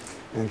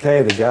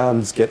 okay, the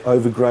gardens get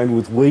overgrown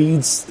with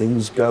weeds,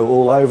 things go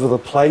all over the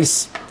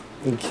place,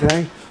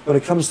 okay? When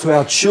it comes to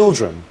our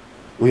children,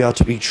 we are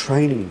to be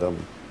training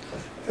them.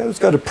 Okay, let's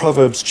go to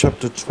Proverbs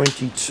chapter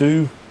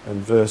 22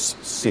 and verse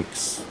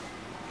 6.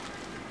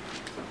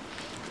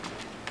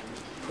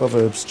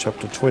 Proverbs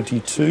chapter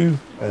 22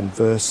 and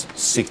verse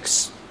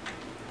 6.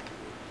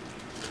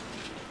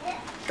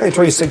 Okay,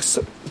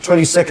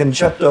 22nd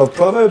chapter of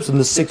Proverbs and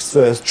the 6th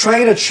verse.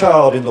 Train a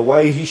child in the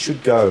way he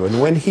should go,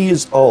 and when he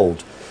is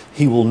old,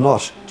 he will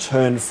not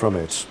turn from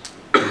it.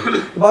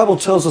 The Bible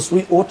tells us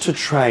we ought to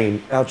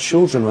train our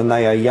children when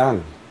they are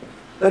young.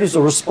 That is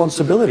a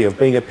responsibility of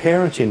being a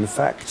parent, in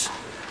fact.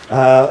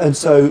 And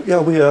so,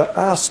 we are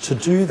asked to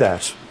do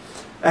that.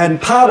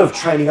 And part of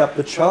training up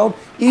the child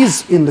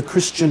is in the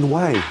Christian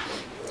way.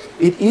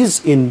 It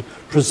is in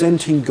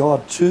presenting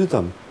God to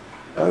them,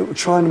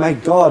 trying to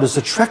make God as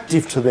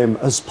attractive to them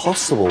as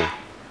possible.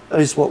 That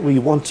is what we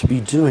want to be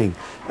doing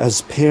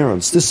as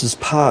parents. This is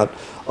part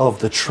of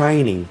the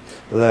training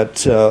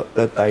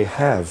that they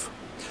have.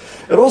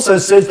 It also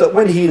says that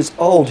when he is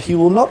old, he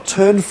will not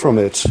turn from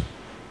it.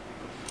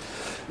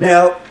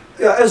 Now,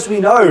 as we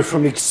know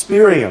from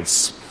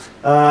experience,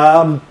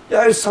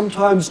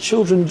 sometimes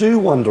children do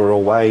wander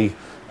away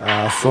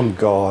from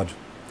God.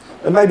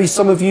 And maybe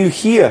some of you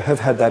here have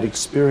had that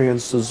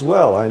experience as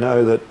well. I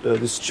know that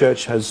this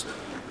church has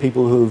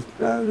people who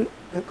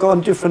have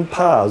gone different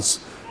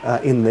paths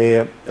in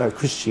their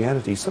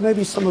Christianity. So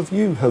maybe some of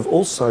you have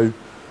also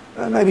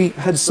maybe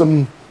had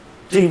some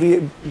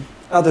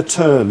other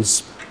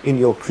turns in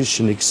your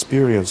Christian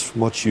experience from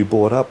what you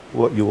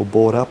were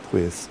brought up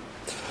with.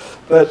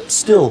 But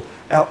still,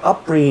 our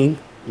upbringing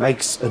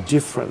makes a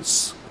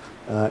difference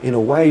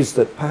in ways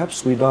that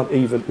perhaps we don't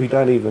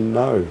even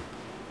know.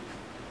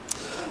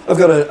 I've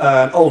got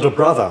an older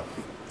brother,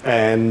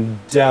 and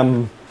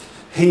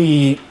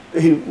we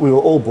were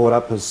all brought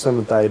up as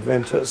Seventh-day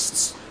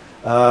Adventists.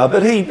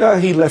 But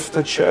he left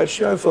the church,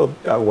 for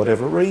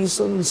whatever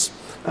reasons.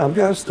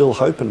 Still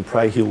hope and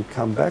pray he'll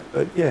come back,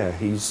 but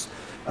he's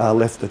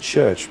left the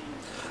church.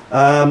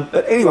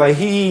 But anyway,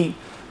 he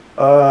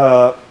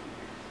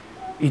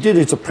did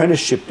his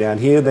apprenticeship down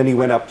here, then he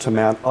went up to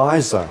Mount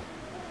Isa.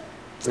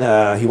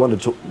 He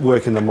wanted to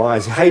work in the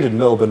mines. He hated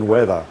Melbourne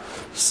weather,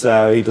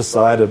 so he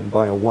decided to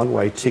buy a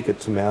one-way ticket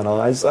to Mount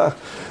Isa,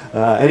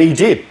 and he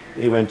did.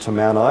 He went to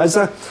Mount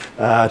Isa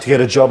to get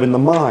a job in the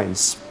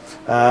mines,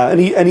 and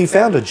he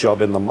found a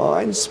job in the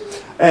mines.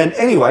 And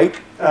anyway,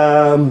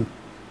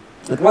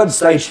 at one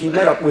stage he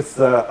met up with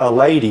a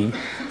lady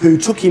who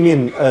took him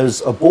in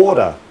as a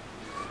boarder.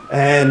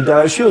 And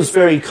she was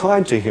very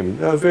kind to him,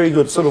 very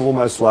good, sort of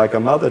almost like a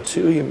mother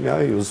to him.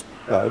 He was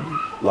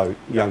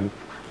young,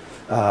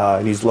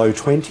 in his low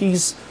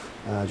 20s,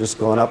 just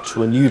gone up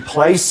to a new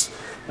place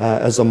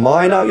as a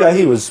miner.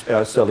 He was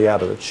still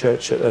out of the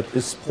church at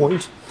this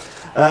point.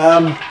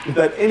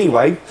 But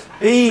anyway,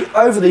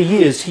 over the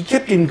years, he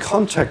kept in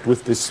contact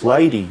with this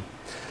lady.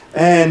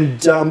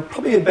 And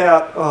probably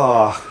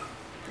about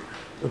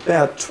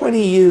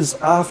 20 years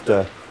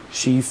after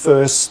she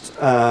first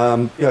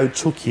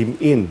took him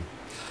in,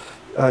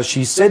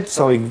 she said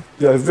something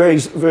very,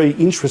 very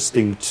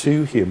interesting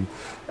to him.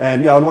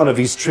 And on one of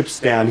his trips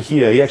down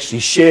here, he actually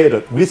shared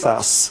it with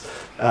us,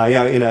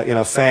 in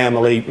a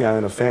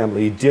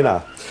family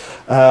dinner.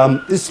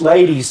 This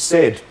lady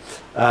said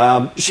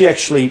she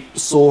actually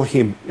saw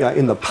him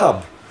in the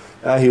pub.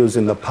 He was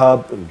in the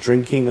pub and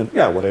drinking and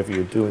whatever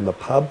you do in the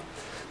pub.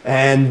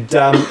 And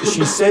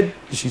she said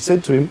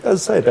to him,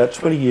 as I say, about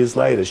 20 years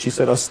later, she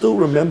said, "I still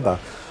remember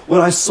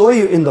When I saw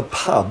you in the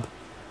pub,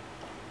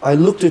 I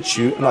looked at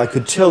you and I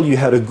could tell you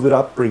had a good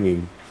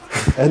upbringing.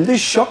 And this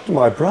shocked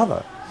my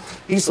brother.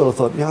 He sort of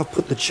thought, I've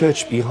put the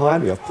church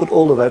behind me. I've put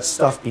all of that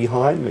stuff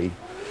behind me.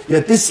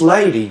 Yet this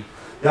lady,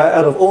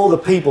 out of all the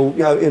people,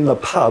 in the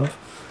pub,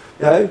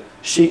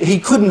 he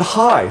couldn't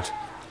hide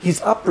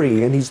his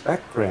upbringing and his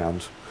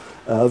background.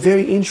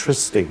 Very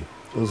interesting.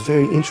 It was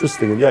very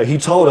interesting. And he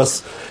told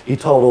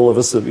all of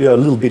us a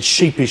little bit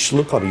sheepish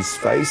look on his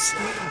face.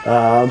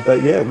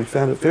 But we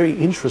found it very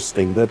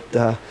interesting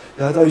that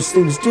those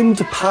things didn't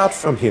depart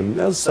from him.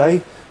 I'll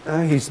say,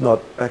 he's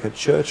not back at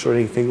church or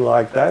anything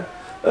like that.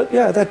 But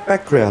that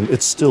background,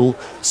 it still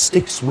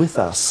sticks with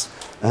us,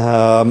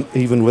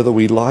 even whether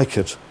we like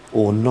it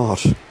or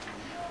not.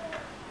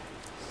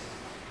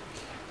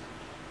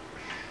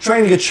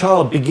 Training a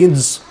child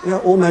begins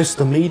almost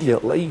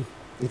immediately.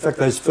 In fact,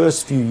 those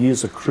first few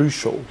years are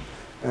crucial.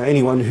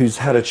 Anyone who's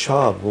had a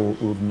child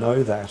will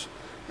know that.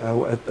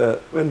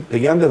 When the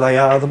younger they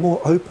are, the more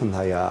open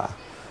they are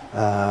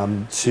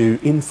to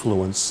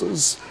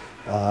influences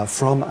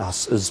from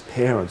us as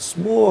parents.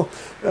 More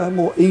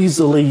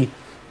easily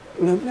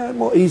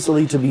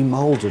to be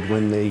moulded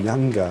when they're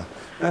younger.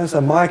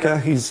 So Micah,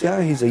 he's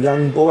a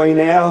young boy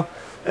now,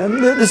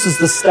 and this is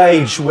the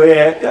stage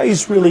where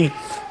he's really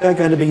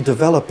going to be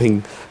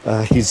developing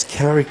his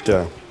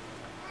character.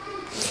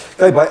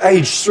 By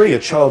age 3, a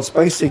child's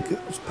basic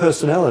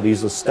personality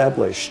is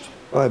established.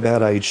 By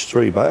about age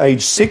 3. By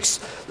age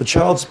 6, the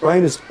child's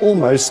brain is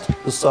almost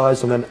the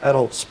size of an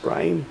adult's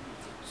brain.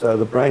 So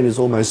the brain is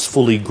almost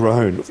fully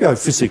grown,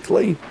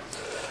 physically.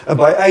 And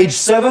by age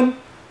 7,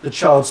 the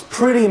child's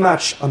pretty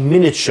much a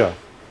miniature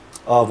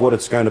of what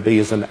it's going to be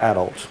as an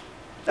adult.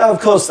 Now, of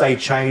course, they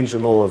change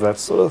and all of that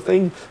sort of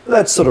thing, but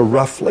that's sort of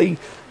roughly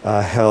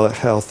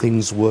how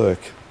things work.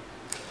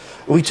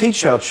 We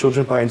teach our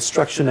children by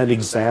instruction and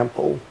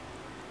example.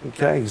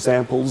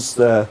 Example's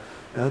the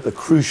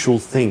crucial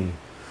thing.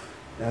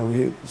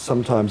 We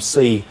sometimes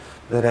see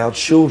that our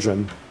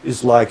children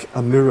is like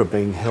a mirror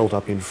being held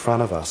up in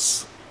front of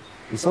us.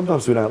 And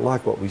sometimes we don't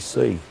like what we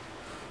see.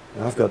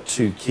 I've got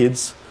 2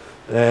 kids,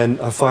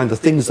 and I find the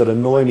things that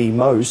annoy me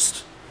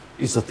most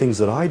is the things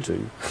that I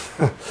do.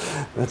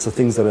 That's the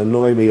things that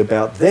annoy me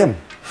about them,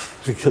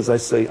 because I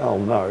see, oh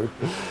no,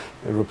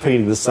 they're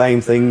repeating the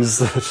same things,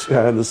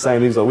 the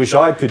same things I wish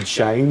I could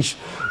change.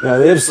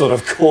 They've sort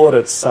of caught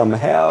it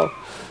somehow.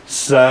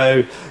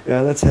 So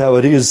that's how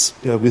it is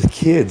with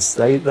kids.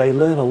 They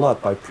learn a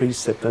lot by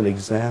precept and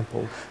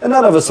example. And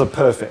none of us are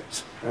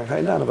perfect.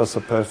 None of us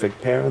are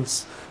perfect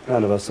parents.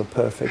 None of us are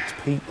perfect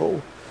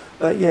people.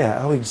 But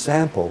our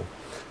example,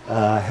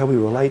 how we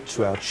relate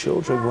to our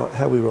children,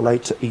 how we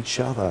relate to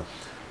each other,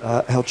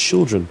 our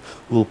children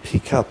will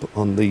pick up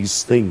on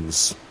these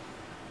things.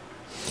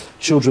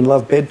 Children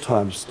love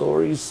bedtime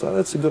stories, so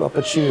that's a good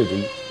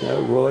opportunity,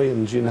 Roy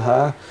and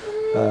Jinha,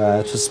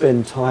 to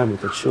spend time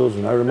with the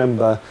children. I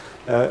remember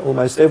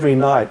almost every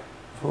night,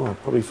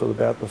 probably for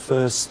about the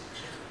first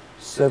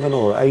 7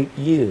 or 8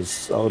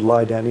 years, I would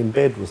lie down in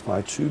bed with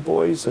my 2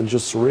 boys and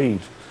just read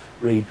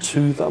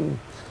to them.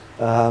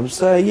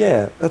 That's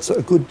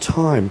a good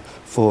time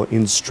for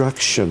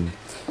instruction.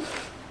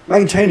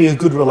 Maintaining a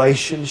good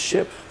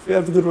relationship. If we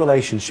have a good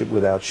relationship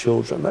with our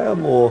children, they are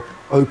more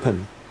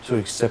open to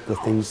accept the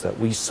things that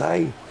we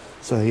say.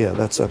 So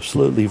that's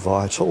absolutely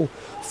vital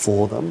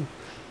for them.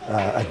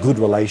 A good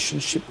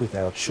relationship with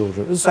our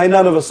children. And say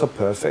none of us are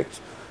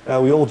perfect.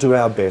 We all do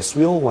our best.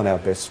 We all want our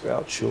best for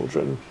our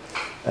children.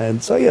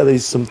 And so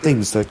there's some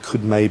things that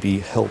could maybe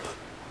help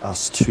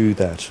us to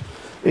that.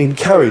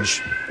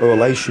 Encourage a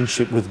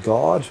relationship with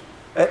God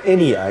at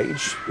any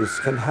age. This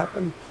can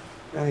happen.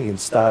 You can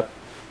start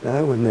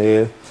when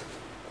they're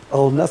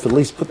old enough, at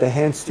least put their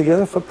hands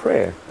together for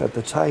prayer at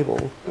the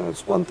table.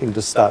 It's one thing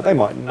to start. They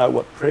might know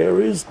what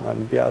prayer is,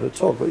 mightn't be able to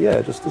talk, but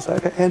just to say,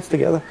 okay, hands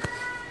together.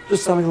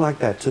 Just something like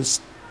that, to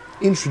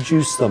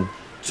introduce them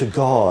to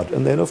God.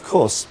 And then, of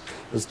course,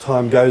 as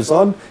time goes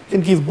on,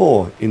 can give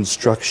more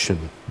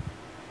instruction.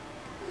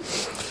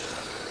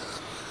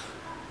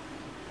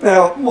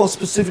 Now, more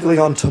specifically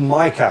on to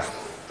Micah.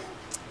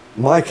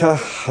 Micah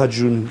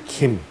Hajun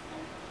Kim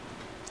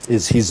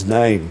is his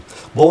name.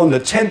 Born the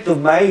 10th of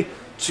May,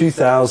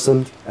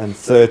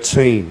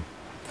 2013.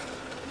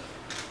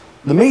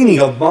 The meaning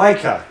of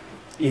Micah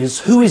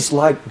is who is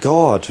like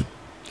God.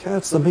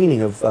 That's the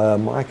meaning of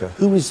Micah.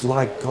 Who is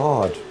like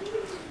God?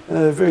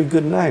 A very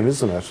good name,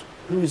 isn't it?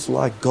 Who is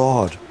like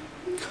God?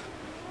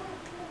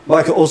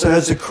 Micah also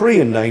has a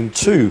Korean name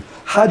too,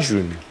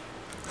 Hajun.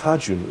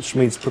 Hajun, which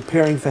means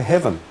preparing for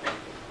heaven.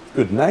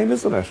 Good name,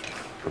 isn't it?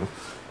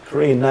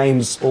 Korean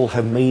names all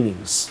have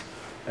meanings.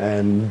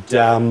 And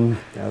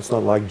it's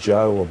not like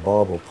Joe or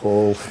Bob or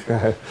Paul.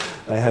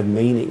 They have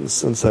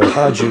meanings. And so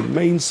Hajun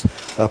means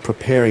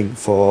preparing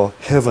for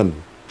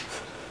heaven.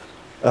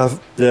 I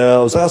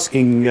was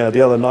asking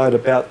the other night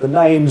about the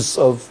names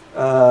of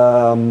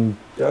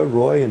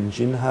Roy and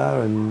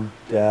Jinha and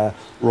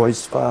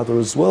Roy's father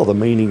as well, the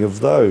meaning of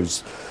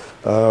those.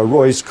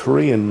 Roy's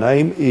Korean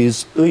name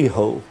is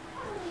Uiho,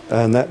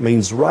 and that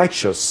means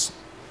righteous.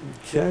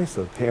 Okay,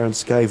 so the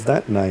parents gave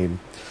that name.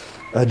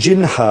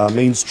 Jinha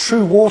means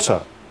true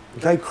water.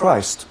 Okay,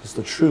 Christ is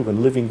the true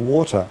and living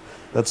water.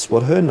 That's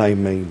what her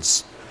name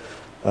means.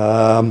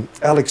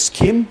 Alex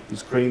Kim,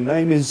 his Korean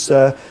name is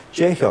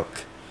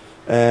Jaehyuk,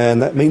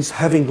 and that means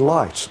having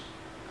light.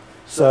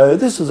 So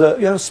this is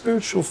a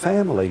spiritual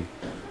family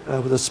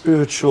with a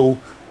spiritual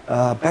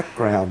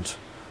background,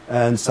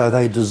 and so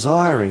they're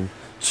desiring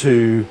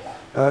to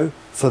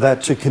for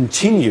that to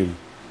continue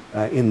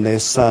in their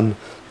son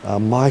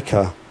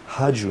Micah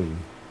Hajun.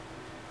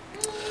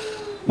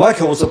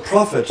 Micah was a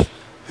prophet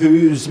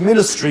whose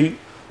ministry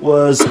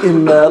was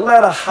in the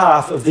latter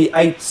half of the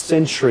 8th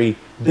century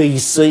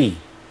BC.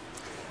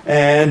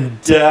 And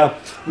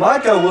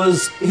Micah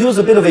was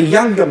a bit of a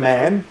younger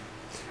man,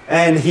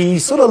 and he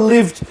sort of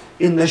lived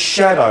in the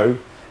shadow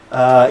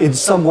in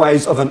some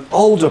ways of an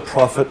older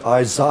prophet,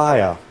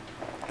 Isaiah.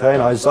 Okay,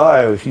 and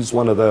Isaiah, he's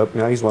one of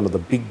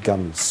the big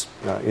guns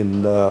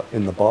in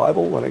the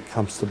Bible when it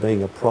comes to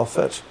being a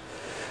prophet.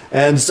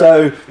 And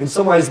so, in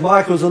some ways,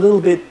 Micah was a little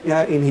bit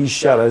in his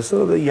shadow,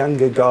 sort of a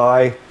younger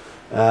guy.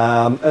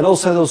 And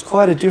also, there was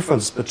quite a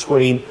difference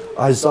between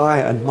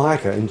Isaiah and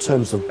Micah in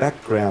terms of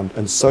background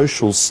and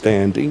social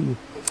standing.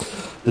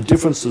 The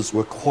differences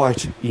were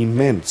quite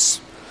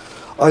immense.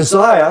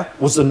 Isaiah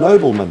was a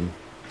nobleman.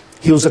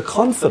 He was a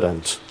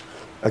confidant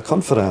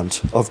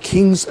of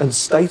kings and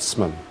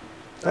statesmen.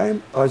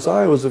 Okay?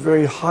 Isaiah was a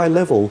very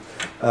high-level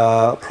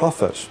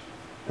prophet.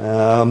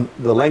 The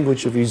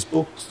language of his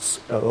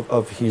books,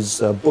 of his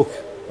book,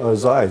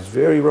 Isaiah, is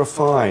very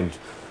refined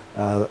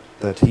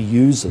that he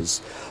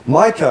uses.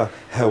 Micah,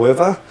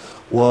 however,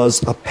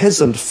 was a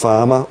peasant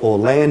farmer or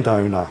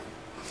landowner.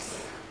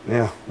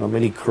 Now, not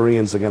many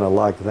Koreans are going to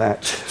like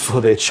that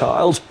for their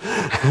child,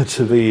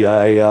 to be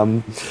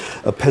a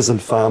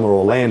peasant farmer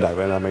or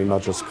landowner. And I mean,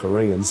 not just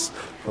Koreans.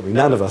 Probably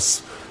none of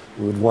us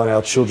would want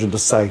our children to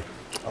say,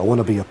 I want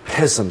to be a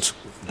peasant.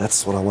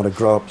 That's what I want to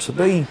grow up to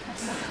be.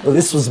 Well,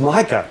 this was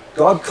Micah.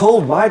 God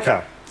called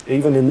Micah,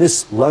 even in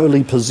this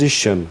lowly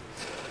position.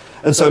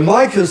 And so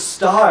Micah's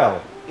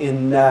style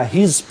in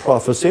his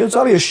prophecy, it's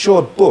only a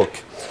short book.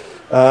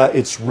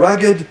 It's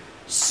rugged,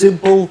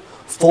 simple,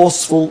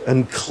 forceful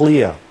and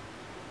clear.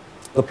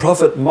 The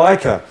prophet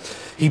Micah,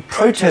 he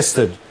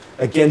protested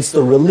against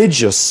the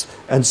religious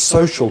and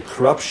social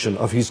corruption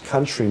of his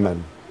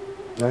countrymen.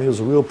 He was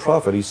a real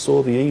prophet. He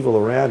saw the evil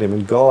around him,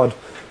 and God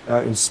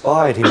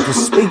inspired him to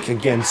speak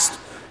against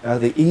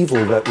the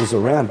evil that was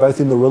around, both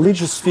in the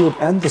religious field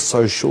and the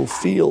social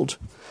field.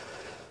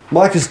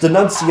 Micah's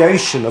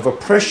denunciation of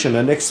oppression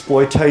and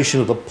exploitation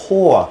of the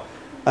poor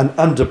and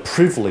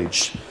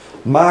underprivileged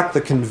marked the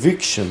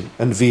conviction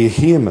and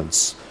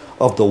vehemence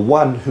of the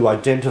one who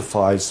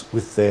identifies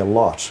with their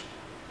lot.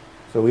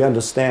 So we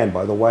understand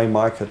by the way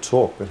Micah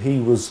talked that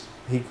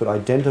he could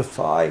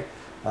identify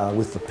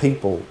with the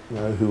people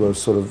who were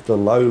sort of the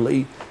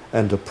lowly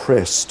and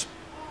oppressed.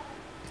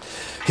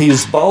 He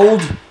is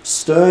bold,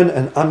 stern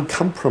and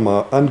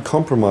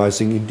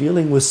uncompromising in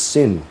dealing with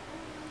sin,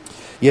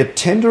 yet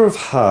tender of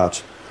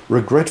heart,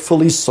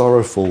 regretfully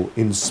sorrowful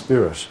in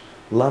spirit,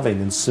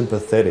 loving and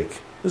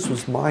sympathetic. This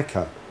was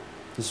Micah,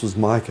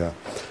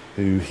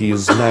 who he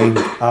is named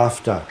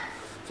after.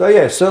 So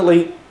yeah,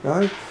 certainly,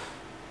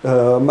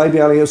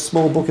 maybe only a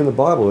small book in the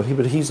Bible,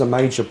 but he's a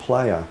major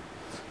player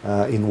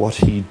in what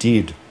he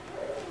did.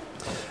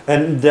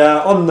 And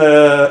on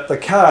the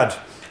card,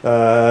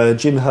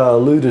 Jinha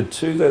alluded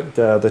to that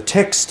the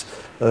text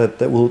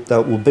that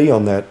will be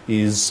on that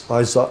is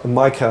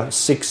Micah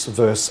 6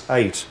 verse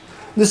 8.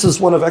 This is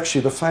one of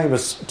actually the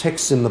famous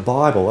texts in the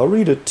Bible. I'll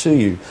read it to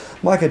you.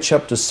 Micah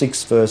chapter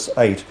 6 verse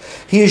 8.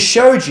 He has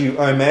showed you,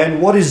 O man,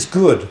 what is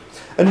good,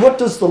 and what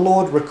does the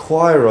Lord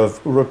require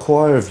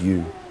of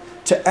you?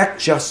 To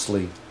act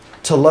justly,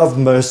 to love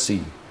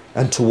mercy,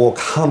 and to walk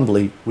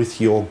humbly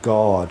with your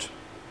God.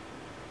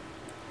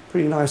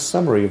 Pretty nice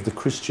summary of the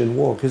Christian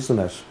walk, isn't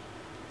it?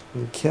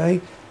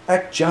 Okay,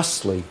 act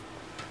justly,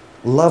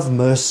 love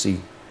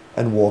mercy,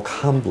 and walk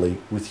humbly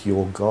with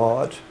your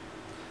God.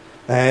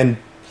 And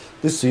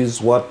this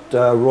is what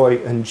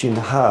Roy and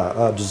Jinha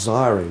are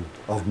desiring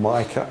of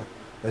Micah,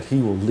 that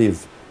he will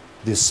live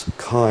this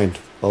kind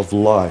of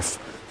life.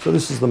 So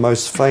this is the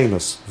most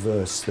famous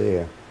verse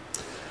there.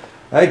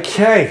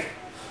 Okay,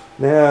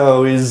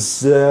 now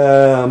is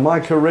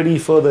Micah ready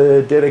for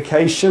the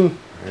dedication?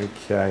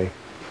 Okay.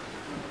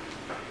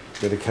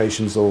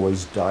 Dedication's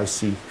always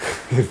dicey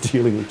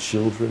dealing with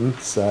children,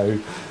 so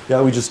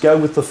we just go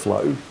with the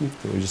flow.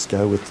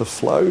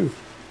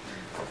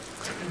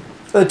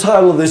 The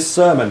title of this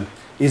sermon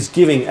is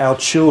Giving Our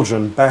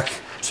Children Back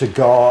to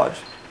God.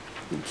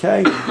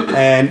 Okay,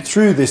 and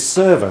through this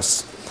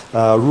service,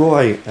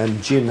 Roy and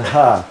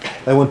Jinha,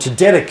 they want to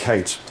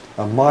dedicate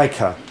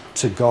Micah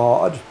to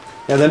God.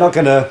 Now they're not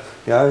going to,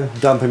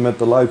 dump him at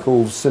the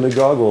local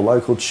synagogue or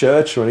local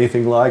church or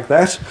anything like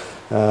that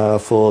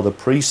for the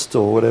priest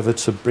or whatever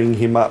to bring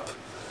him up.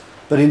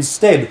 But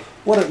instead,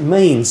 what it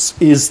means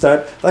is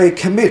that they're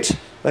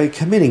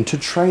committing to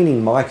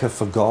training Micah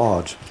for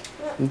God.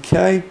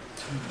 Okay?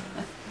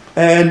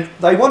 And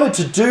they wanted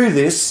to do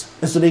this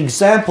as an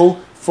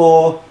example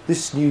for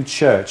this new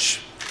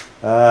church.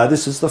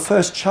 This is the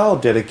first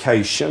child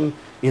dedication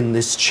in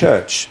this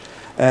church.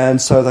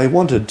 And so they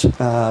wanted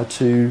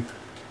to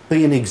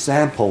be an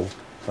example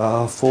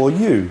for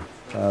you,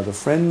 the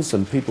friends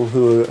and people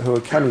who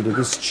are coming to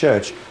this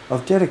church,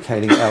 of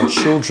dedicating our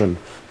children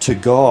to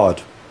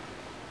God.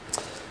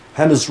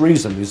 Hannah's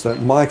reason is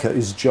that Micah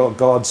is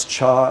God's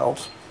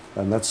child,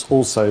 and that's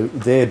also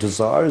their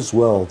desire as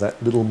well,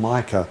 that little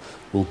Micah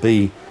will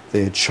be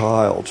their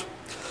child.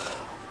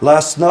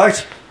 Last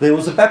night there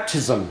was a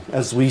baptism,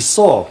 as we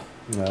saw.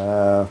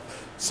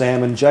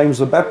 Sam and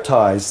James were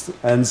baptised,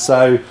 and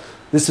so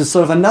this is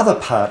sort of another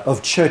part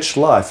of church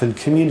life and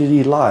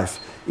community life,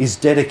 is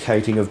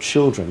dedicating of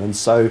children. And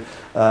so it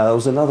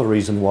was another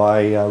reason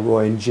why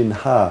Roy and Jin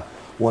Ha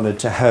wanted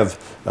to have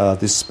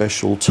this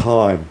special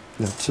time,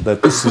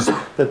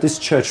 that this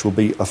church will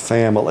be a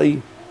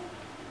family.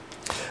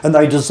 And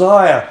they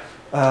desire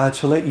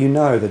to let you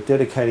know that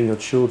dedicating your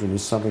children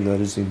is something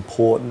that is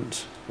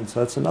important. And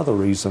so that's another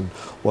reason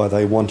why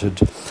they wanted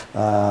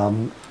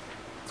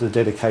the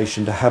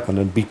dedication to happen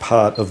and be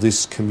part of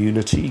this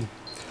community.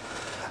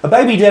 A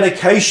baby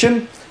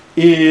dedication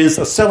is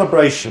a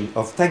celebration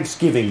of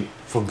thanksgiving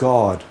for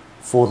God,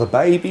 for the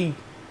baby.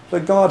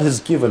 But God has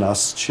given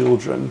us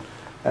children,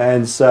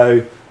 and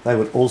so they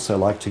would also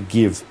like to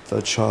give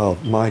the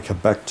child, Micah,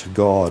 back to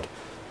God.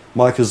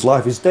 Micah's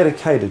life is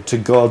dedicated to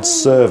God's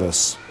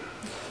service.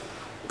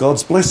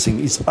 God's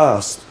blessing is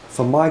asked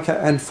for Micah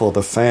and for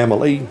the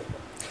family.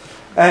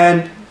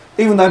 And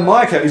even though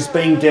Micah is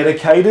being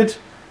dedicated,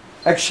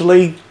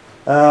 actually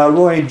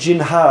Roy and Jin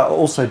Ha are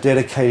also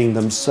dedicating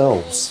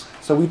themselves.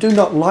 So we do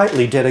not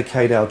lightly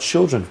dedicate our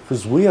children,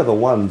 because we are the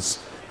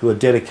ones who are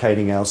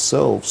dedicating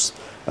ourselves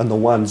and the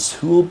ones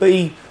who will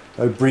be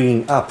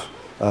bringing up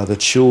the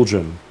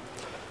children.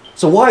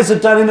 So why is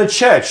it done in a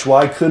church?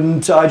 Why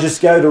couldn't I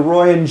just go to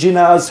Roy and Jin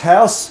Ha's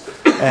house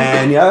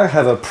and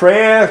have a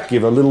prayer,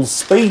 give a little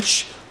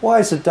speech? Why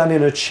is it done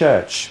in a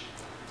church?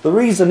 The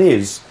reason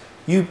is,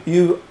 you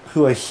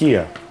who are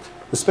here,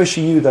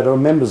 especially you that are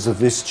members of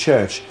this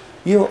church,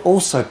 you are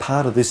also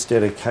part of this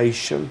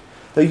dedication,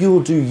 that you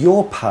will do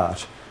your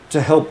part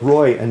to help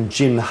Roy and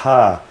Jin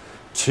Ha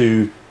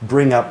to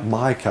bring up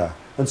Micah.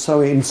 And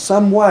so in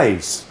some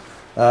ways,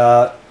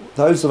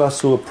 those of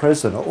us who are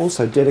present are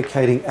also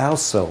dedicating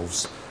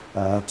ourselves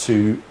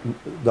to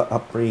the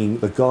upbringing,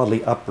 the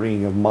godly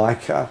upbringing of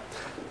Micah.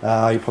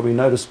 You probably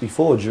noticed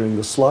before during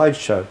the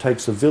slideshow, it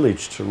takes a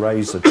village to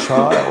raise a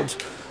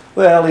child.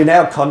 Well, in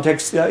our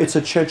context, it's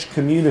a church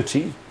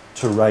community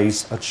to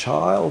raise a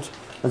child.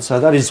 And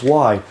so that is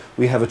why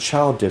we have a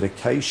child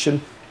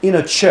dedication in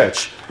a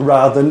church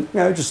rather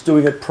than just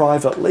doing it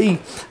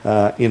privately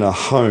in a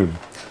home.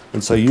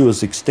 And so you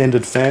as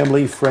extended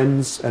family,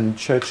 friends and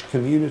church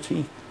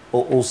community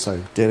are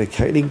also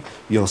dedicating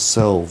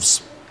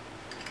yourselves.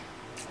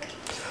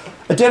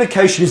 A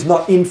dedication is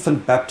not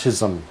infant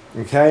baptism,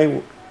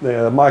 okay?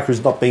 Micah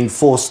is not being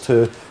forced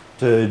to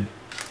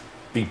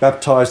be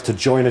baptised to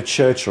join a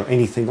church or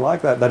anything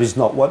like that. That is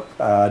not what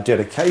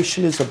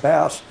dedication is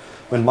about.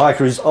 When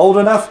Micah is old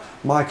enough,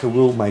 Micah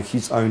will make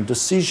his own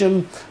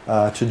decision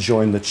to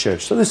join the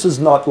church. So this is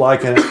not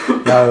like an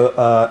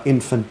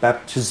infant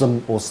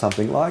baptism or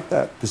something like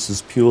that. This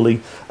is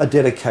purely a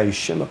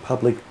dedication, a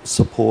public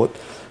support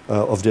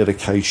of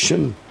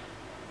dedication.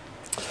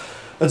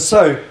 And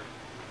so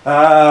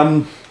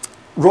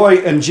Roy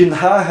and Jin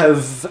Ha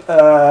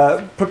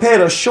have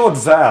prepared a short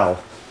vow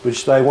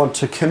which they want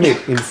to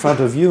commit in front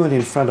of you and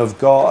in front of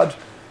God.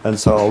 And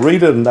so I'll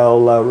read it and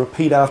they'll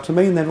repeat after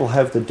me, and then we'll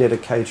have the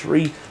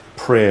dedicatory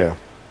prayer.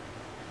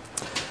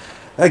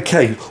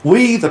 Okay,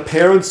 we, the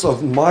parents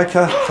of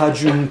Micah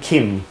Hajun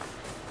Kim.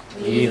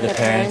 We, the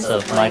parents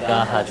of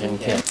Micah Hajun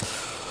Kim.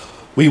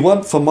 We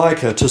want for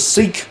Micah to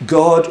seek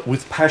God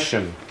with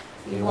passion.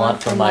 We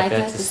want for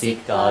Micah to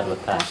seek God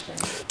with passion.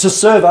 To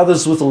serve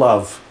others with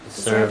love.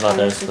 To serve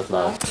others with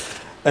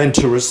love. And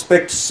to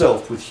respect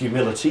self with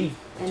humility.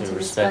 And to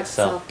respect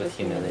self with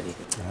humility.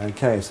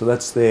 Okay, so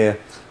that's their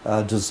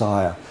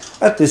desire.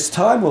 At this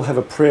time, we'll have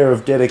a prayer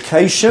of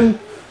dedication.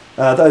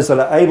 Those that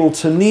are able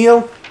to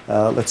kneel,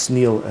 let's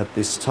kneel at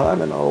this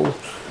time, and I'll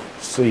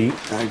see.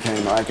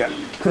 Okay, Micah.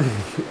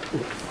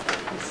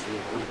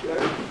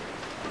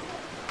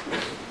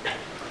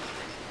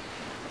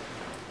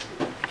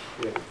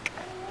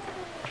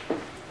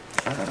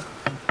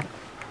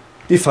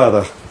 Dear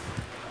Father,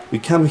 we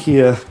come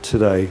here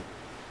today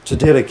to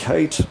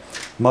dedicate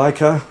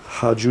Micah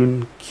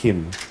Hajun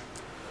Kim.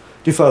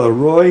 Dear Father,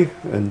 Roy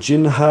and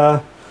Jin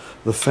Ha,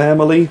 the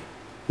family,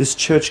 this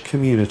church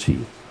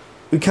community,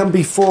 we come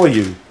before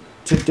you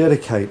to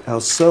dedicate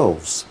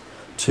ourselves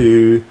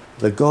to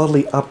the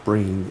godly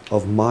upbringing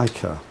of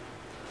Micah.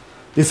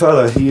 Dear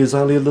Father, he is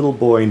only a little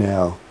boy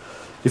now.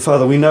 Dear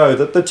Father, we know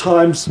that the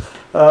times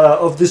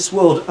of this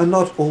world are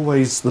not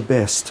always the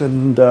best,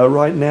 and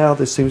right now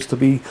there seems to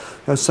be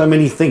so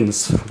many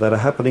things that are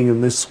happening in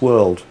this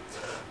world.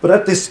 But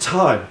at this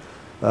time,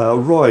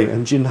 Roy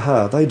and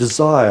Jinha, they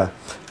desire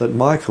that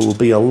Micah will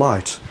be a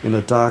light in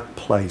a dark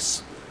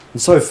place.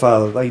 And so,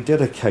 Father, they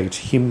dedicate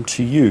him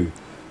to you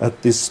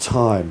at this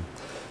time.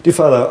 Dear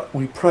Father,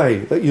 we pray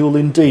that you'll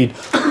indeed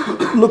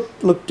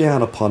look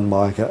down upon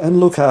Micah and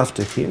look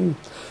after him.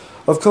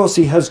 Of course,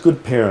 he has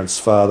good parents,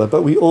 Father,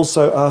 but we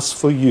also ask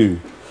for you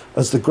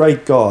as the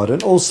great God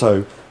and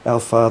also our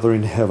Father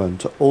in heaven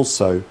to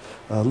also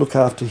look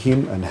after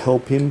him and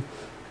help him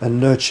and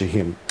nurture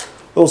him.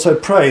 Also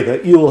pray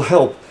that you will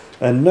help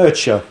and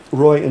nurture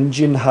Roy and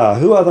Jinha,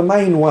 who are the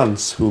main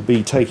ones who will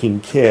be taking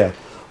care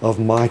of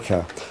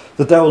Micah,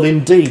 that they will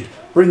indeed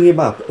bring him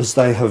up as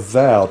they have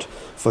vowed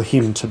for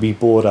him to be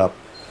brought up,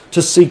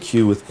 to seek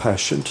you with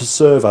passion, to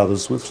serve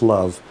others with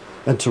love,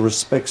 and to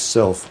respect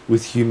self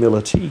with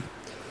humility.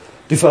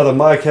 Dear Father,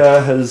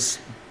 Micah has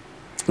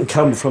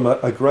come from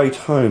a great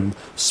home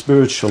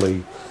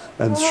spiritually,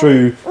 and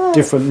through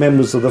different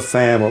members of the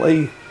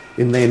family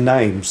in their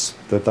names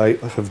that they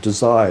have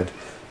desired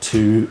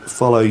to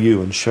follow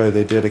you and show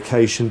their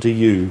dedication to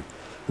you.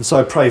 And so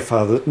I pray,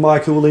 Father, that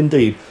Micah will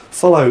indeed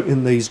follow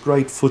in these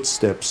great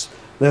footsteps,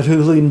 that he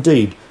will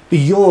indeed be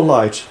your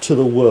light to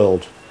the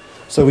world.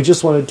 So we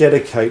just want to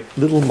dedicate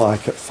little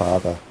Micah,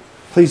 Father.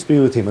 Please be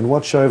with him and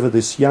watch over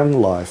this young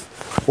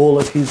life, all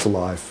of his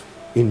life.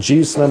 In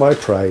Jesus' name I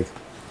pray.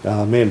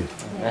 Amen.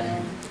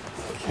 Amen.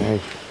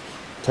 Okay.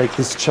 Take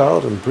this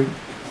child and bring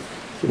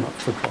him up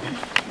for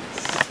God.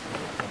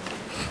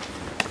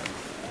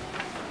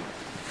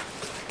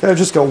 Okay, I've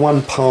just got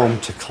one poem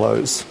to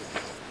close.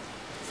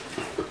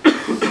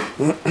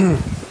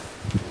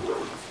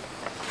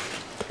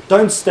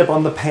 Don't step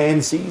on the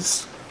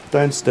pansies.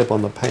 Don't step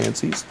on the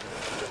pansies.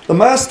 The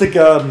master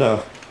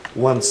gardener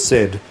once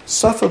said,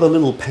 "Suffer the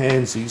little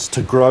pansies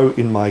to grow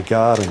in my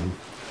garden."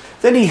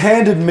 Then he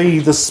handed me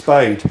the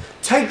spade.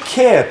 "Take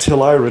care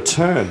till I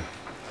return."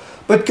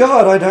 But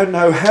God, I don't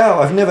know how.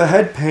 I've never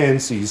had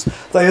pansies.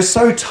 They are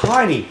so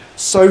tiny,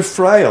 so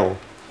frail.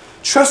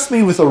 Trust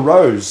me with a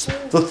rose.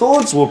 The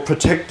thorns will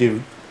protect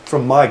you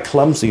from my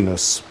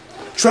clumsiness.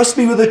 Trust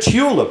me with a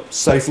tulip,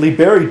 safely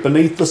buried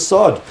beneath the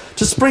sod,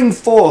 to spring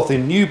forth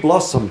in new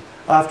blossom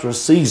after a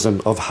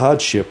season of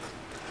hardship.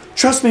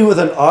 Trust me with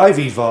an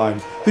ivy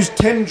vine, whose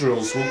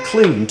tendrils will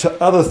cling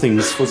to other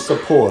things for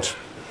support.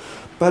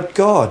 But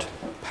God,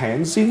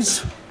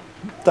 pansies,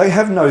 they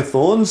have no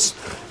thorns,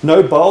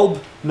 no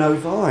bulb, no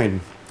vine.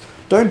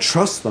 Don't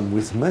trust them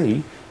with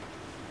me.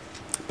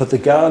 But the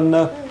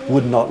gardener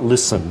would not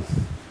listen.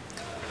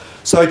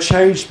 So I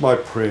changed my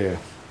prayer.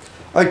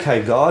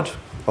 Okay, God,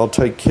 I'll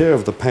take care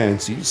of the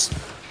pansies,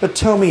 but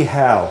tell me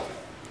how.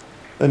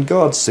 And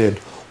God said,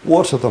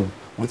 water them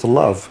with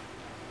love.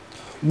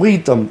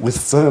 Weed them with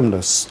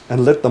firmness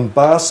and let them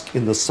bask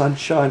in the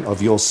sunshine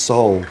of your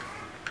soul.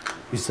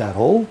 Is that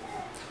all?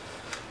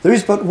 There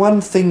is but one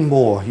thing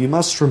more you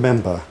must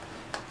remember.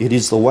 It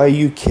is the way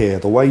you care,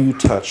 the way you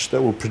touch,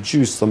 that will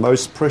produce the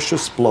most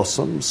precious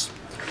blossoms.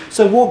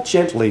 So walk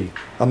gently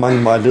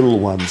among my little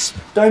ones.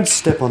 Don't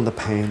step on the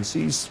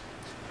pansies.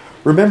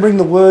 Remembering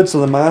the words of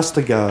the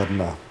master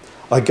gardener,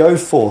 I go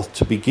forth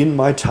to begin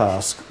my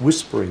task,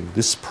 whispering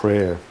this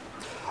prayer.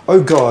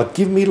 O God,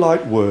 give me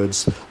light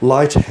words,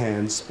 light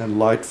hands and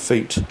light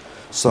feet,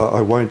 so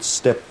I won't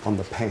step on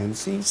the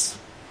pansies.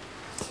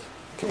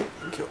 Okay,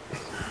 thank you.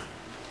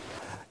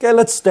 Okay,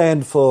 let's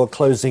stand for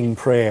closing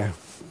prayer.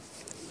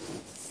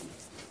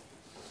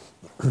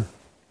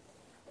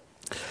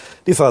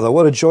 Dear Father,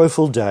 what a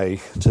joyful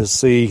day to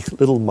see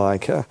little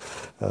Micah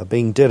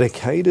being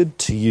dedicated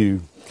to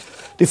you.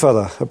 Dear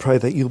Father, I pray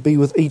that you'll be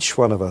with each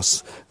one of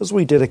us as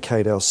we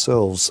dedicate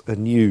ourselves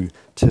anew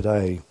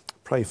today.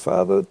 Pray,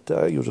 Father,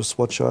 that you'll just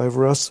watch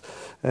over us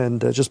and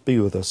just be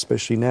with us,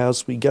 especially now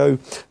as we go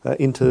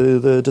into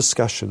the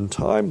discussion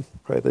time.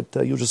 Pray that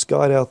you'll just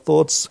guide our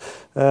thoughts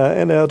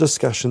and our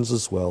discussions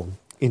as well.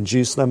 In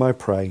Jesus' name I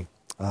pray.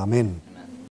 Amen.